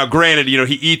 Now, granted,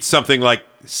 he eats something like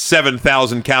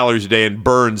 7,000 calories a day and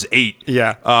burns 8.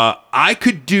 Yeah. I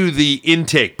could do the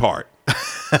intake part.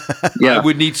 Yeah. I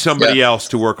would need somebody else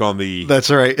to work on the. That's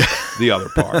right. The other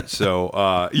part.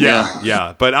 So,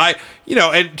 yeah. But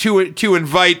and to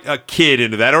invite a kid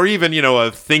into that, or even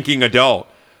a thinking adult,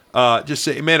 just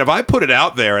say, man, if I put it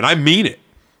out there and I mean it.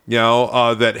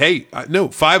 That, hey, no,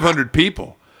 500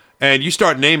 people, and you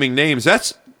start naming names,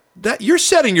 that you're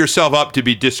setting yourself up to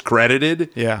be discredited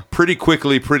pretty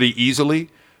quickly, pretty easily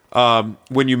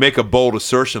when you make a bold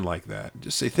assertion like that.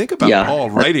 Just say, think about Paul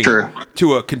writing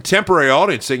to a contemporary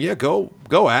audience saying, yeah, go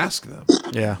ask them.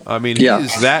 Yeah. I mean, he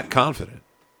is that confident.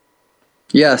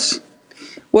 Yes.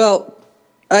 Well,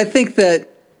 I think that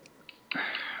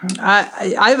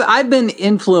I've been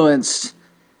influenced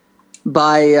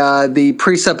by the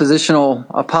presuppositional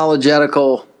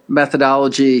apologetical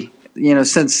methodology,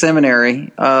 since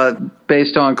seminary,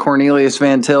 based on Cornelius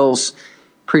Van Til's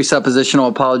presuppositional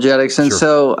apologetics, and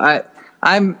so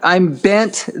I'm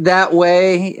bent that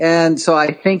way, and so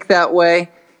I think that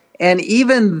way. And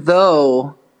even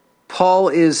though Paul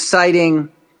is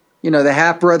citing, the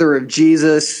half brother of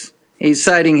Jesus, he's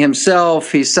citing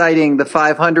himself, he's citing the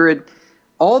 500.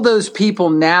 All those people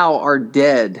now are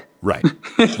dead. Right.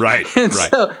 And right.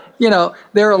 So,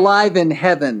 they're alive in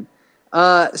heaven.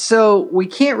 So we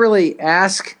can't really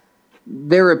ask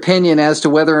their opinion as to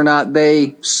whether or not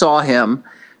they saw him.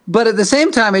 But at the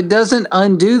same time, it doesn't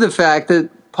undo the fact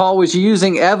that Paul was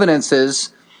using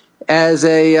evidences as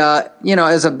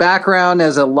as a background,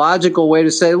 as a logical way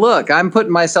to say, look, I'm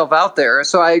putting myself out there.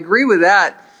 So I agree with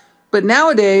that. But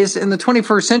nowadays, in the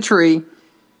 21st century,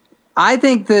 I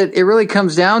think that it really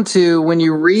comes down to when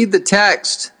you read the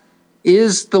text,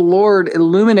 is the Lord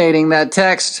illuminating that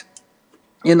text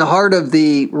in the heart of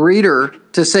the reader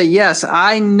to say, yes,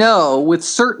 I know with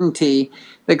certainty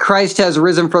that Christ has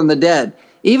risen from the dead.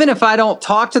 Even if I don't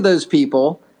talk to those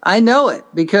people, I know it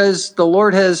because the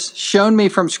Lord has shown me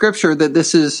from Scripture that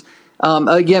this is,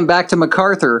 again, back to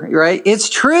MacArthur, right? It's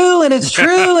true, and it's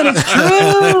true, and it's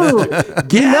true.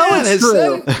 It's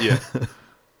true. Yeah.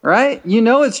 Right?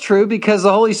 It's true because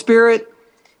the Holy Spirit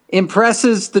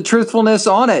impresses the truthfulness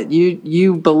on it.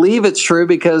 You believe it's true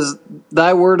because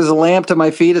thy word is a lamp to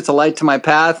my feet, it's a light to my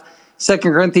path. 2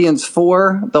 Corinthians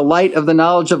 4, the light of the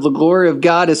knowledge of the glory of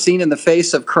God is seen in the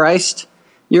face of Christ.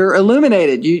 You're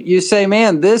illuminated. You say,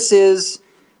 man, this is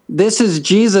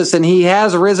Jesus and he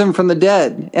has risen from the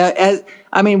dead.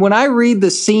 When I read the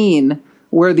scene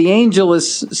where the angel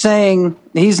is saying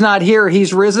he's not here,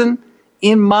 he's risen,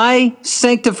 in my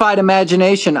sanctified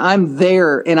imagination, I'm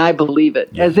there and I believe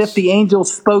it, as if the angel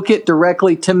spoke it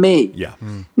directly to me. Yeah.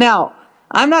 Now,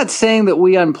 I'm not saying that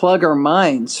we unplug our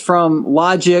minds from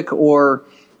logic or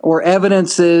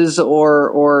evidences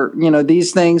or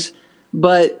these things,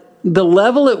 but the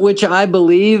level at which I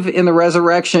believe in the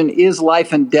resurrection is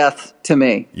life and death to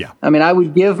me. Yeah. I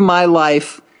would give my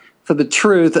life for the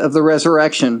truth of the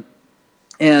resurrection.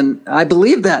 And I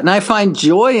believe that, and I find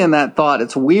joy in that thought.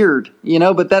 It's weird,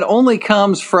 but that only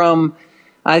comes from,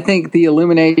 I think, the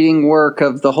illuminating work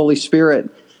of the Holy Spirit,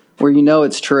 where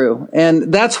it's true.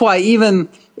 And that's why even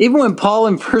when Paul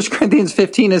in 1 Corinthians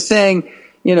 15 is saying,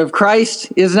 if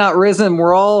Christ is not risen,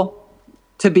 we're all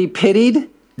to be pitied.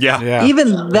 Yeah.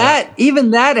 Even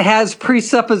that has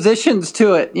presuppositions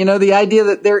to it. The idea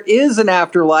that there is an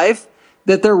afterlife,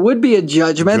 that there would be a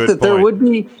judgment, there would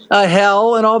be a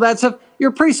hell and all that stuff.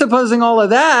 You're presupposing all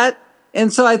of that.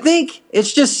 And so I think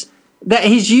it's just that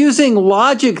he's using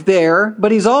logic there,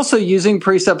 but he's also using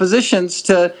presuppositions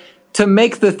to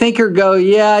make the thinker go,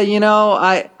 yeah,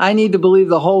 I need to believe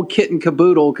the whole kit and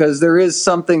caboodle because there is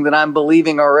something that I'm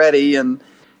believing already. And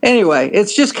anyway,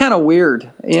 it's just kind of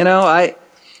weird.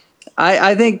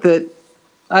 I think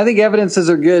evidences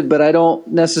are good, but I don't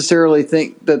necessarily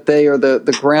think that they are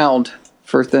the ground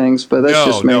for things. But that's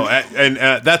just me. And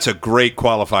that's a great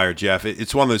qualifier, Jeff.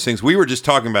 It's one of those things. We were just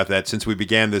talking about that since we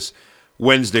began this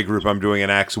Wednesday group I'm doing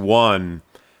in Acts 1,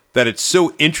 that it's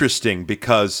so interesting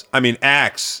because,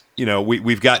 Acts,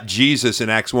 we've got Jesus in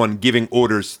Acts 1 giving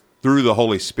orders through the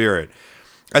Holy Spirit.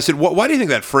 I said, why do you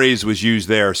think that phrase was used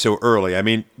there so early?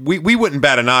 We wouldn't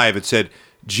bat an eye if it said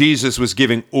Jesus was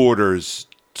giving orders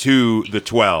to the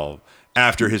 12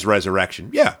 after his resurrection.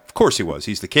 Yeah, of course he was.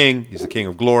 He's the king. He's the king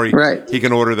of glory. Right. He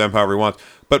can order them however he wants.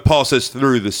 But Paul says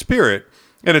through the Spirit,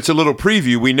 and it's a little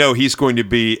preview. We know he's going to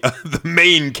be the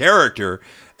main character,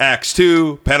 Acts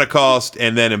 2, Pentecost,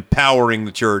 and then empowering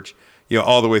the church,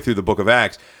 all the way through the book of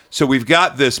Acts. So we've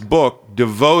got this book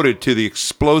devoted to the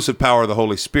explosive power of the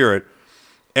Holy Spirit.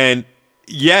 And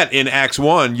yet in Acts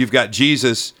 1, you've got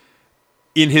Jesus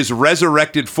in his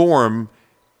resurrected form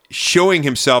showing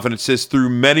himself, and it says through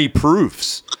many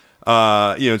proofs.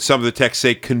 Some of the texts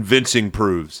say convincing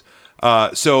proofs.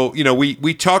 So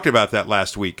we talked about that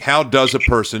last week. How does a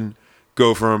person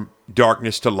go from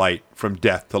darkness to light, from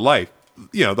death to life?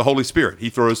 The Holy Spirit. He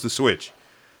throws the switch.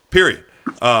 Period.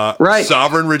 Right.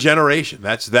 Sovereign regeneration.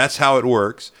 That's how it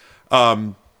works.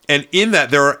 And in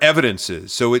that there are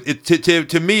evidences. So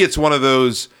to me, it's one of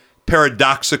those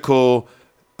paradoxical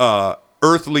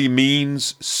earthly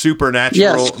means,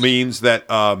 supernatural means that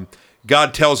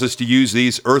God tells us to use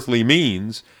these earthly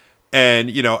means. And,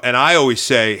 and I always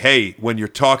say, hey, when you're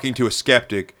talking to a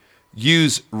skeptic,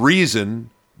 use reason,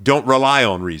 don't rely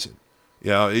on reason.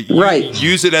 Right.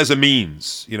 Use it as a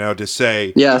means, to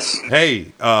say, yes,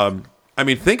 hey,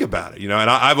 think about it, and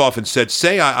I've often said,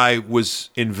 say I was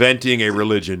inventing a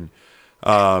religion,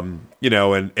 and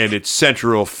its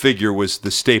central figure was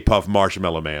the Stay Puft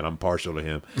Marshmallow Man. I'm partial to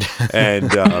him.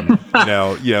 And,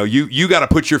 you got to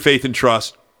put your faith and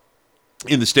trust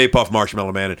in the Stay Puft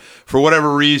Marshmallow Man. And for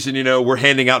whatever reason, we're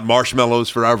handing out marshmallows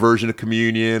for our version of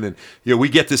communion. And, we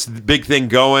get this big thing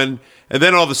going. And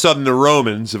then all of a sudden the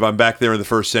Romans, if I'm back there in the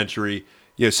first century,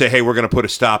 say, hey, we're going to put a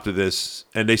stop to this.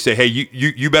 And they say, hey,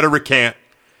 you better recant.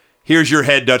 Here's your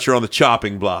head, Dutcher, on the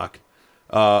chopping block.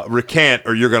 Recant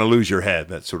or you're going to lose your head,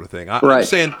 that sort of thing. I'm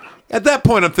saying, at that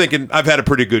point, I'm thinking I've had a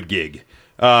pretty good gig.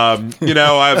 I've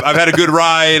had a good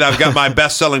ride. I've got my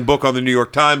best-selling book on the New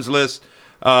York Times list.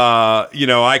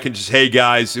 I can just, hey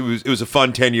guys, it was a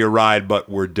fun 10-year ride, but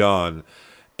we're done.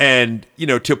 And,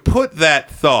 to put that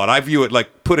thought, I view it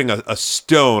like putting a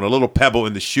stone, a little pebble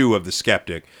in the shoe of the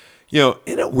skeptic. Isn't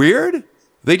it weird?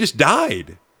 They just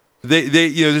died. They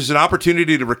there's an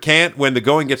opportunity to recant when the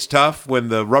going gets tough, when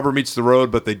the rubber meets the road,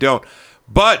 but they don't.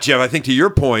 But Jeff, I think to your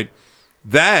point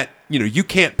that, you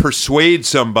can't persuade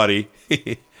somebody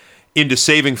into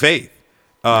saving faith.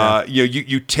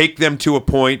 You take them to a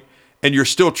point and you're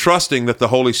still trusting that the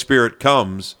Holy Spirit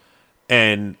comes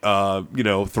and,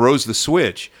 throws the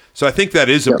switch. So I think that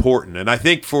is important. And I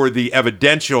think for the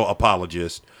evidential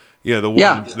apologist, the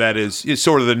one that is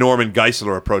sort of the Norman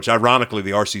Geisler approach, ironically,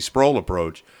 the R.C. Sproul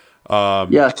approach,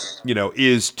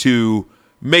 is to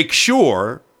make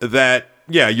sure that,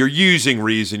 you're using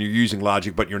reason, you're using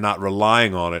logic, but you're not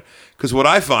relying on it. Because what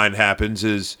I find happens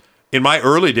is, in my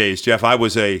early days, Jeff, I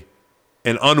was an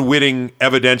unwitting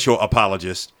evidential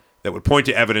apologist that would point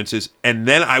to evidences, and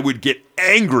then I would get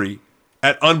angry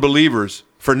at unbelievers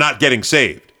for not getting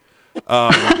saved.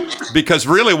 Because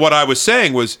really what I was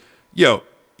saying was,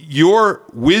 your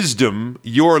wisdom,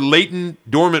 your latent,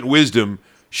 dormant wisdom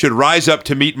should rise up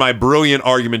to meet my brilliant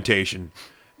argumentation,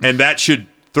 and that should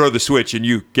throw the switch and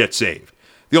you get saved.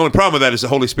 The only problem with that is the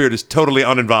Holy Spirit is totally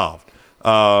uninvolved.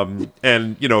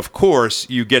 And, of course,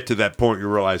 you get to that point, you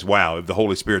realize, wow, if the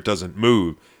Holy Spirit doesn't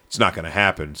move, it's not going to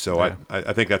happen. So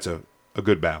I think that's a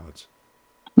good balance.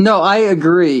 No, I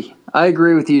agree. I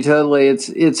agree with you totally.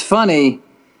 It's funny.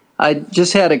 I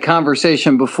just had a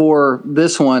conversation before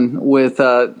this one with,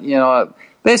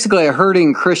 basically a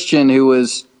hurting Christian who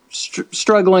was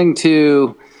struggling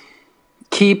to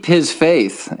keep his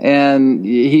faith, and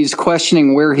he's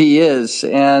questioning where he is.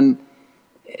 And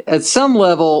at some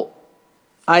level,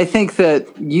 I think that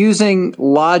using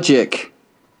logic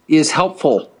is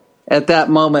helpful at that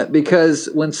moment, because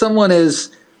when someone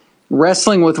is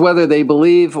wrestling with whether they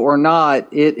believe or not,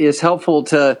 it is helpful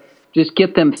to just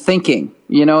get them thinking,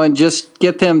 and just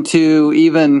get them to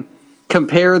even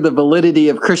compare the validity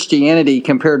of Christianity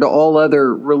compared to all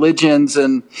other religions.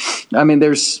 And I mean,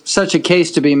 there's such a case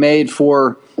to be made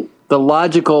for the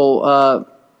logical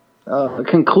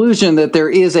conclusion that there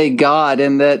is a God,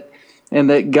 and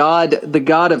that God, the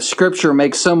God of Scripture,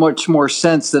 makes so much more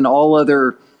sense than all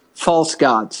other false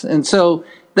gods. And so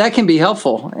that can be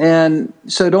helpful. And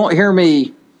so don't hear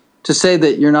me to say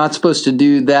that you're not supposed to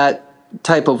do that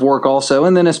type of work also.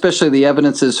 And then especially the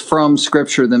evidences from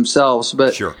Scripture themselves,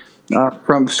 but Sure.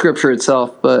 From Scripture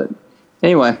itself. But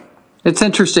anyway, it's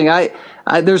interesting.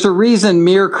 There's a reason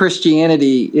Mere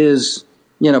Christianity is,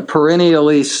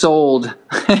 perennially sold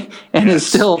and is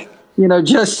still,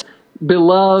 just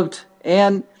beloved.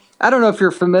 And I don't know if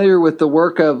you're familiar with the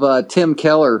work of Tim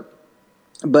Keller,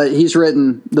 but he's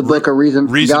written the book A Reason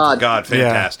for God. For God,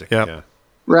 fantastic. Yeah. Yeah.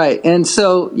 Right. And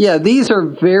so, these are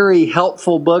very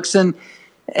helpful books.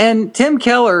 And Tim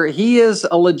Keller, he is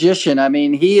a logician. I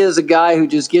mean, he is a guy who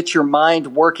just gets your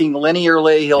mind working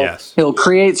linearly. He'll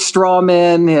create straw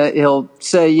men. He'll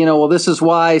say, well, this is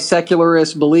why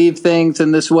secularists believe things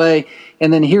in this way.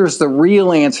 And then here's the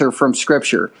real answer from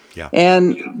Scripture. Yeah.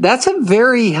 And that's a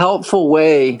very helpful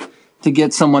way to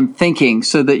get someone thinking,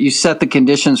 so that you set the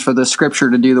conditions for the Scripture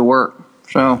to do the work.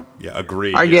 So Yeah,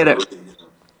 agree. I get it.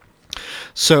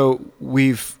 So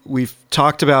we've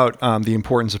talked about the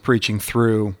importance of preaching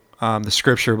through the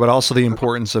Scripture, but also the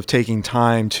importance of taking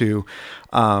time to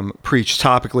preach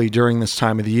topically during this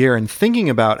time of the year, and thinking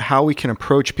about how we can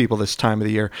approach people this time of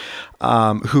the year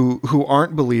who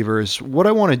aren't believers. What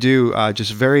I want to do,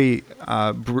 just very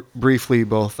briefly,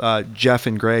 both Jeff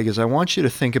and Greg, is I want you to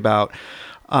think about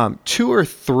 2 or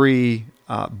 3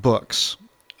 books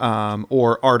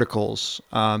or articles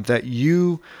that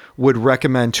you would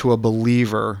recommend to a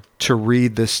believer to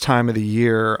read this time of the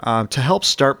year to help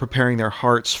start preparing their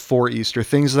hearts for Easter,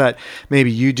 things that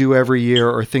maybe you do every year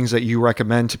or things that you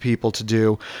recommend to people to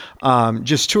do.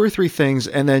 Just 2 or 3 things,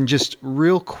 and then just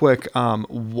real quick,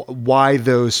 why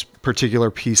those particular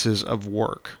pieces of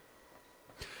work.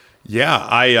 Yeah,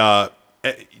 I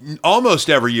almost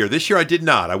every year. This year I did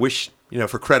not. I wish,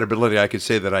 for credibility, I could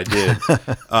say that I did.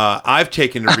 I've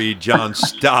taken to read John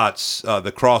Stott's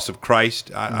 "The Cross of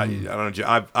Christ." I don't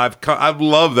know. I've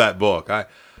loved that book.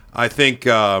 I think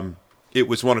it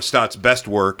was one of Stott's best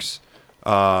works.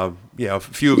 A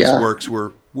few of his works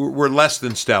were less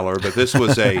than stellar, but this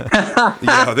was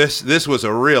this was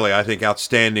a really, I think,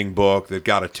 outstanding book that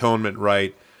got atonement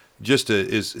right. Just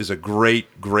is a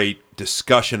great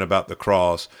discussion about the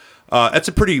cross. It's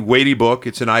a pretty weighty book.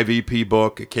 It's an IVP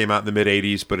book. It came out in the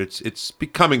mid-'80s, but it's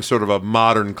becoming sort of a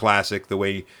modern classic, the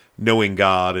way Knowing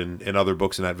God and other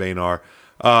books in that vein are.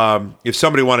 If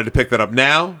somebody wanted to pick that up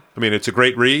now, I mean, it's a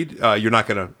great read. You're not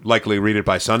going to likely read it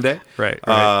by Sunday. Right.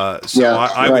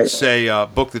 I would say a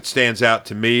book that stands out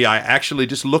to me, I actually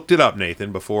just looked it up,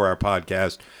 Nathan, before our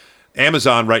podcast.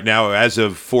 Amazon right now, as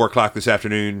of 4 o'clock this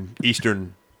afternoon,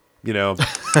 Eastern,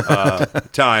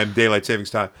 time, daylight savings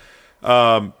time.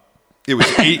 It was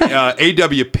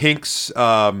A.W. Pink's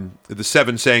The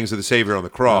 7 Sayings of the Savior on the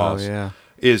Cross. Oh, yeah.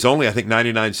 Is only, I think,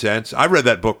 99 cents. I read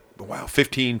that book,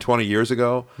 15, 20 years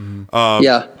ago.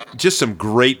 Just some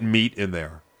great meat in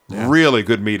there. Yeah. Really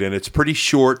good meat. And it's pretty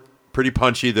short, pretty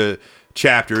punchy, the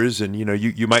chapters. And,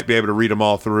 you might be able to read them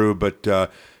all through.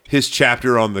 But his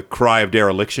chapter on the cry of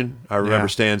dereliction, I remember,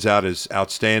 stands out as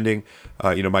outstanding.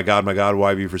 My God, why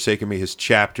have you forsaken me? His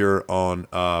chapter on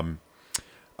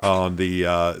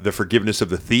the forgiveness of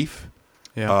the thief,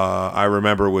 I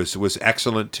remember was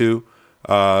excellent too.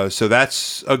 So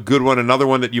that's a good one. Another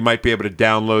one that you might be able to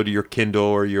download to your Kindle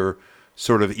or your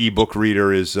sort of ebook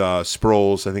reader is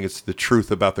Sproul's. I think it's The Truth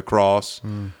About the Cross.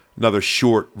 Another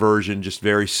short version, just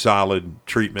very solid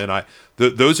treatment.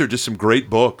 Those are just some great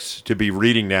books to be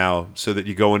reading now, so that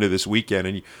you go into this weekend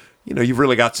and you've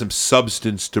really got some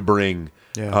substance to bring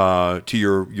to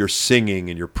your singing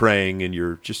and your praying and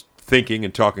your just thinking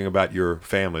and talking about your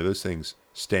family. Those things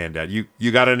stand out.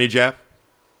 You got any, Jeff?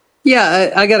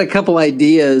 Yeah, I got a couple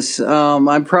ideas.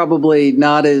 I'm probably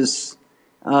not as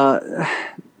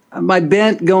my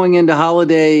bent going into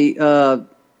holiday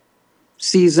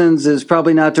seasons is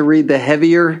probably not to read the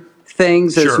heavier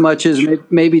things as much as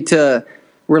maybe to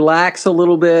relax a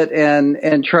little bit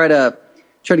and try to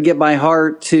get my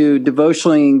heart to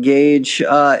devotionally engage.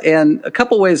 And a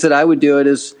couple ways that I would do it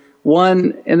is,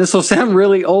 one, and this will sound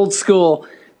really old school,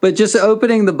 but just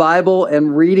opening the Bible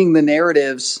and reading the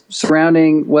narratives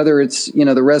surrounding whether it's,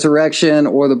 the resurrection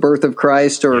or the birth of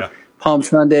Christ or Palm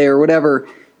Sunday or whatever,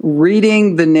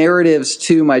 reading the narratives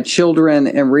to my children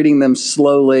and reading them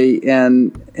slowly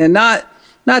and not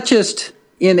just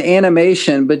in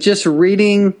animation, but just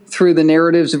reading through the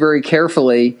narratives very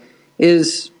carefully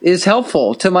is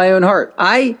helpful to my own heart.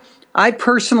 I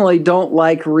personally don't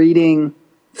like reading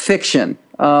fiction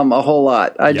a whole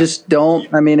lot. I just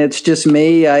don't. I mean, it's just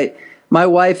me. My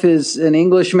wife is an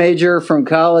English major from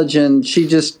college, and she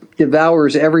just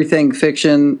devours everything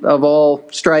fiction of all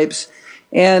stripes.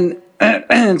 And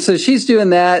so she's doing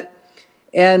that.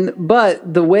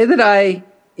 But the way that I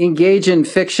engage in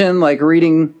fiction, like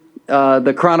reading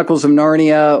the Chronicles of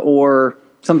Narnia or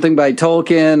something by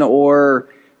Tolkien, or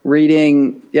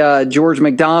reading George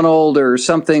MacDonald or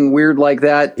something weird like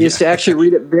that, is to actually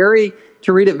read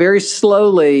it very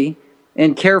slowly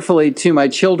and carefully to my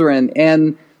children.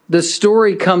 And the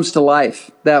story comes to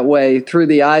life that way through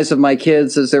the eyes of my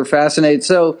kids as they're fascinated.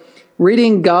 So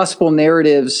reading gospel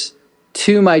narratives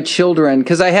to my children,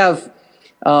 because I have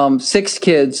 6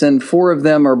 kids and 4 of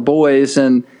them are boys,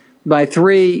 and my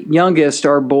 3 youngest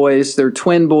are boys. They're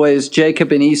twin boys,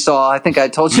 Jacob and Esau. I think I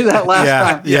told you that last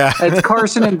time. Yeah. It's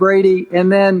Carson and Brady,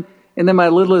 and then my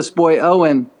littlest boy,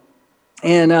 Owen.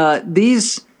 And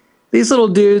these little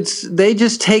dudes, they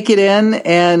just take it in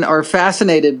and are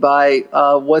fascinated by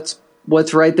what's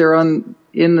right there in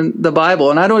the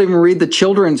Bible. And I don't even read the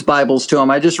children's Bibles to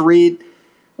them. I just read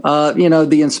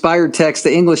the inspired text,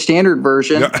 the English Standard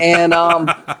Version, and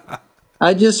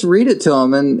I just read it to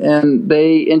them, and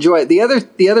they enjoy it.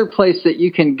 The other place that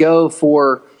you can go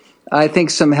for, I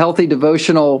think, some healthy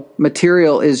devotional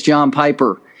material is John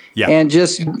Piper. Yeah. And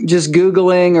just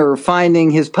Googling or finding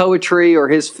his poetry or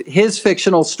his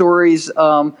fictional stories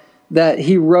that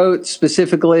he wrote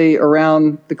specifically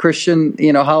around the Christian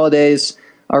holidays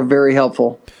are very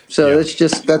helpful. So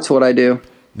that's what I do.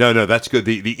 No, that's good.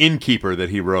 The Innkeeper that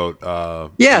he wrote,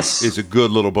 is a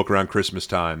good little book around Christmas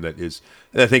time.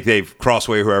 I think they've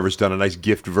Crossway, whoever's done a nice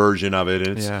gift version of it,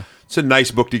 and it's a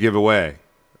nice book to give away.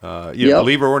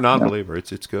 Believer or non-believer,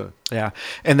 it's good. Yeah,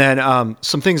 and then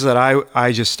some things that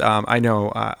I just I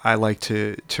know I like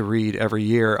to read every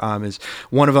year is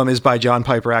one of them is by John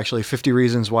Piper, actually, 50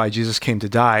 Reasons Why Jesus Came to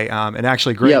Die. And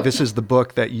actually, Greg, this is the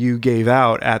book that you gave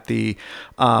out at the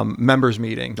members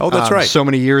meeting. Oh, that's right. So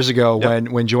many years ago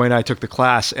when Joy and I took the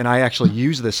class, and I actually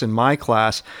used this in my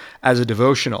class as a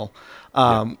devotional.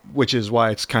 Which is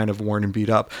why it's kind of worn and beat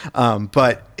up.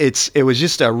 But it was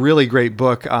just a really great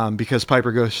book because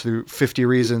Piper goes through 50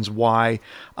 reasons why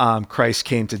Christ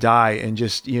came to die, and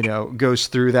just goes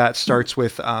through that. Starts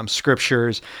with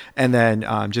scriptures, and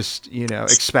then just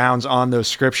expounds on those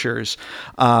scriptures,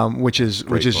 which is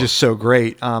just so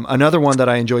great. Another one that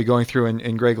I enjoy going through,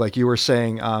 and Greg, like you were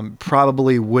saying,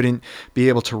 probably wouldn't be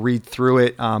able to read through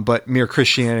it, but Mere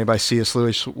Christianity by C.S.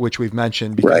 Lewis, which we've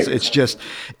mentioned, because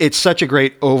it's such a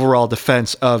great overall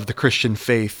defense of the Christian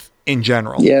faith in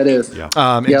general. Yeah, it is. Yeah.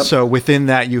 And so within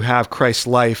that, you have Christ's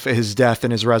life, his death,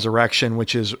 and his resurrection,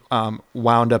 which is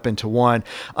wound up into one.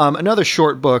 Another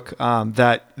short book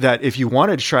that if you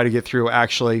wanted to try to get through,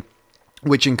 actually,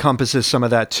 which encompasses some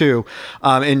of that too,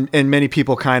 and many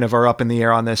people kind of are up in the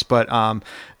air on this, but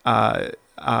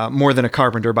More Than a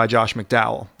Carpenter by Josh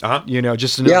McDowell.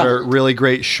 Just another really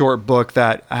great short book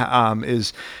that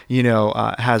is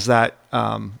has that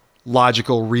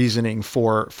logical reasoning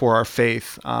for our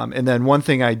faith. And then one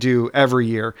thing I do every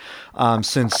year,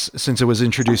 since it was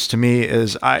introduced to me,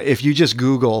 is if you just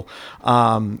Google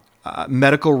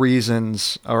medical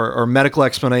reasons or medical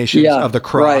explanations of the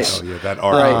cross. Right. That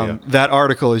article. That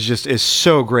article is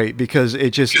so great because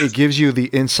it gives you the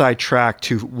inside track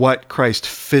to what Christ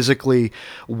physically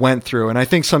went through. And I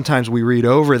think sometimes we read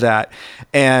over that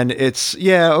and it's,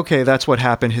 okay, that's what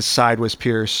happened. His side was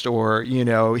pierced, or,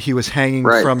 he was hanging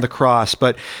from the cross.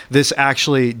 But this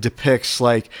actually depicts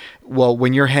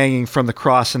when you're hanging from the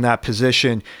cross in that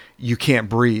position, you can't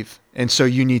breathe. And so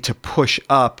you need to push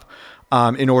up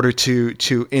in order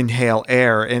to inhale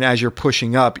air, and as you're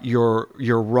pushing up, your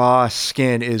raw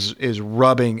skin is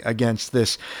rubbing against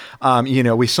this.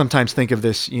 We sometimes think of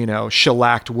this,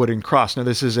 shellacked wooden cross. Now,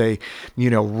 this is a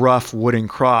rough wooden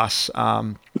cross.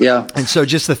 And so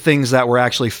just the things that were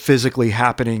actually physically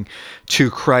happening to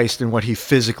Christ and what he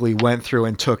physically went through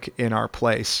and took in our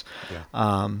place.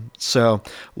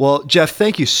 Well, Jeff,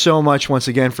 thank you so much once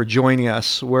again for joining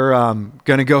us. We're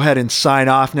going to go ahead and sign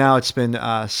off now. It's been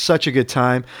such a good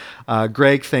time.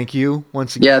 Greg, thank you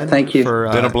once again. Yeah, thank you. For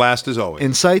been a blast as always.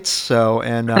 Insights.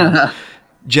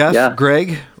 Jeff,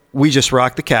 Greg, we just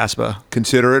rocked the Casbah.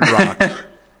 Consider it rocked.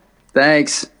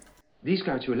 Thanks. Please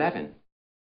go to 11.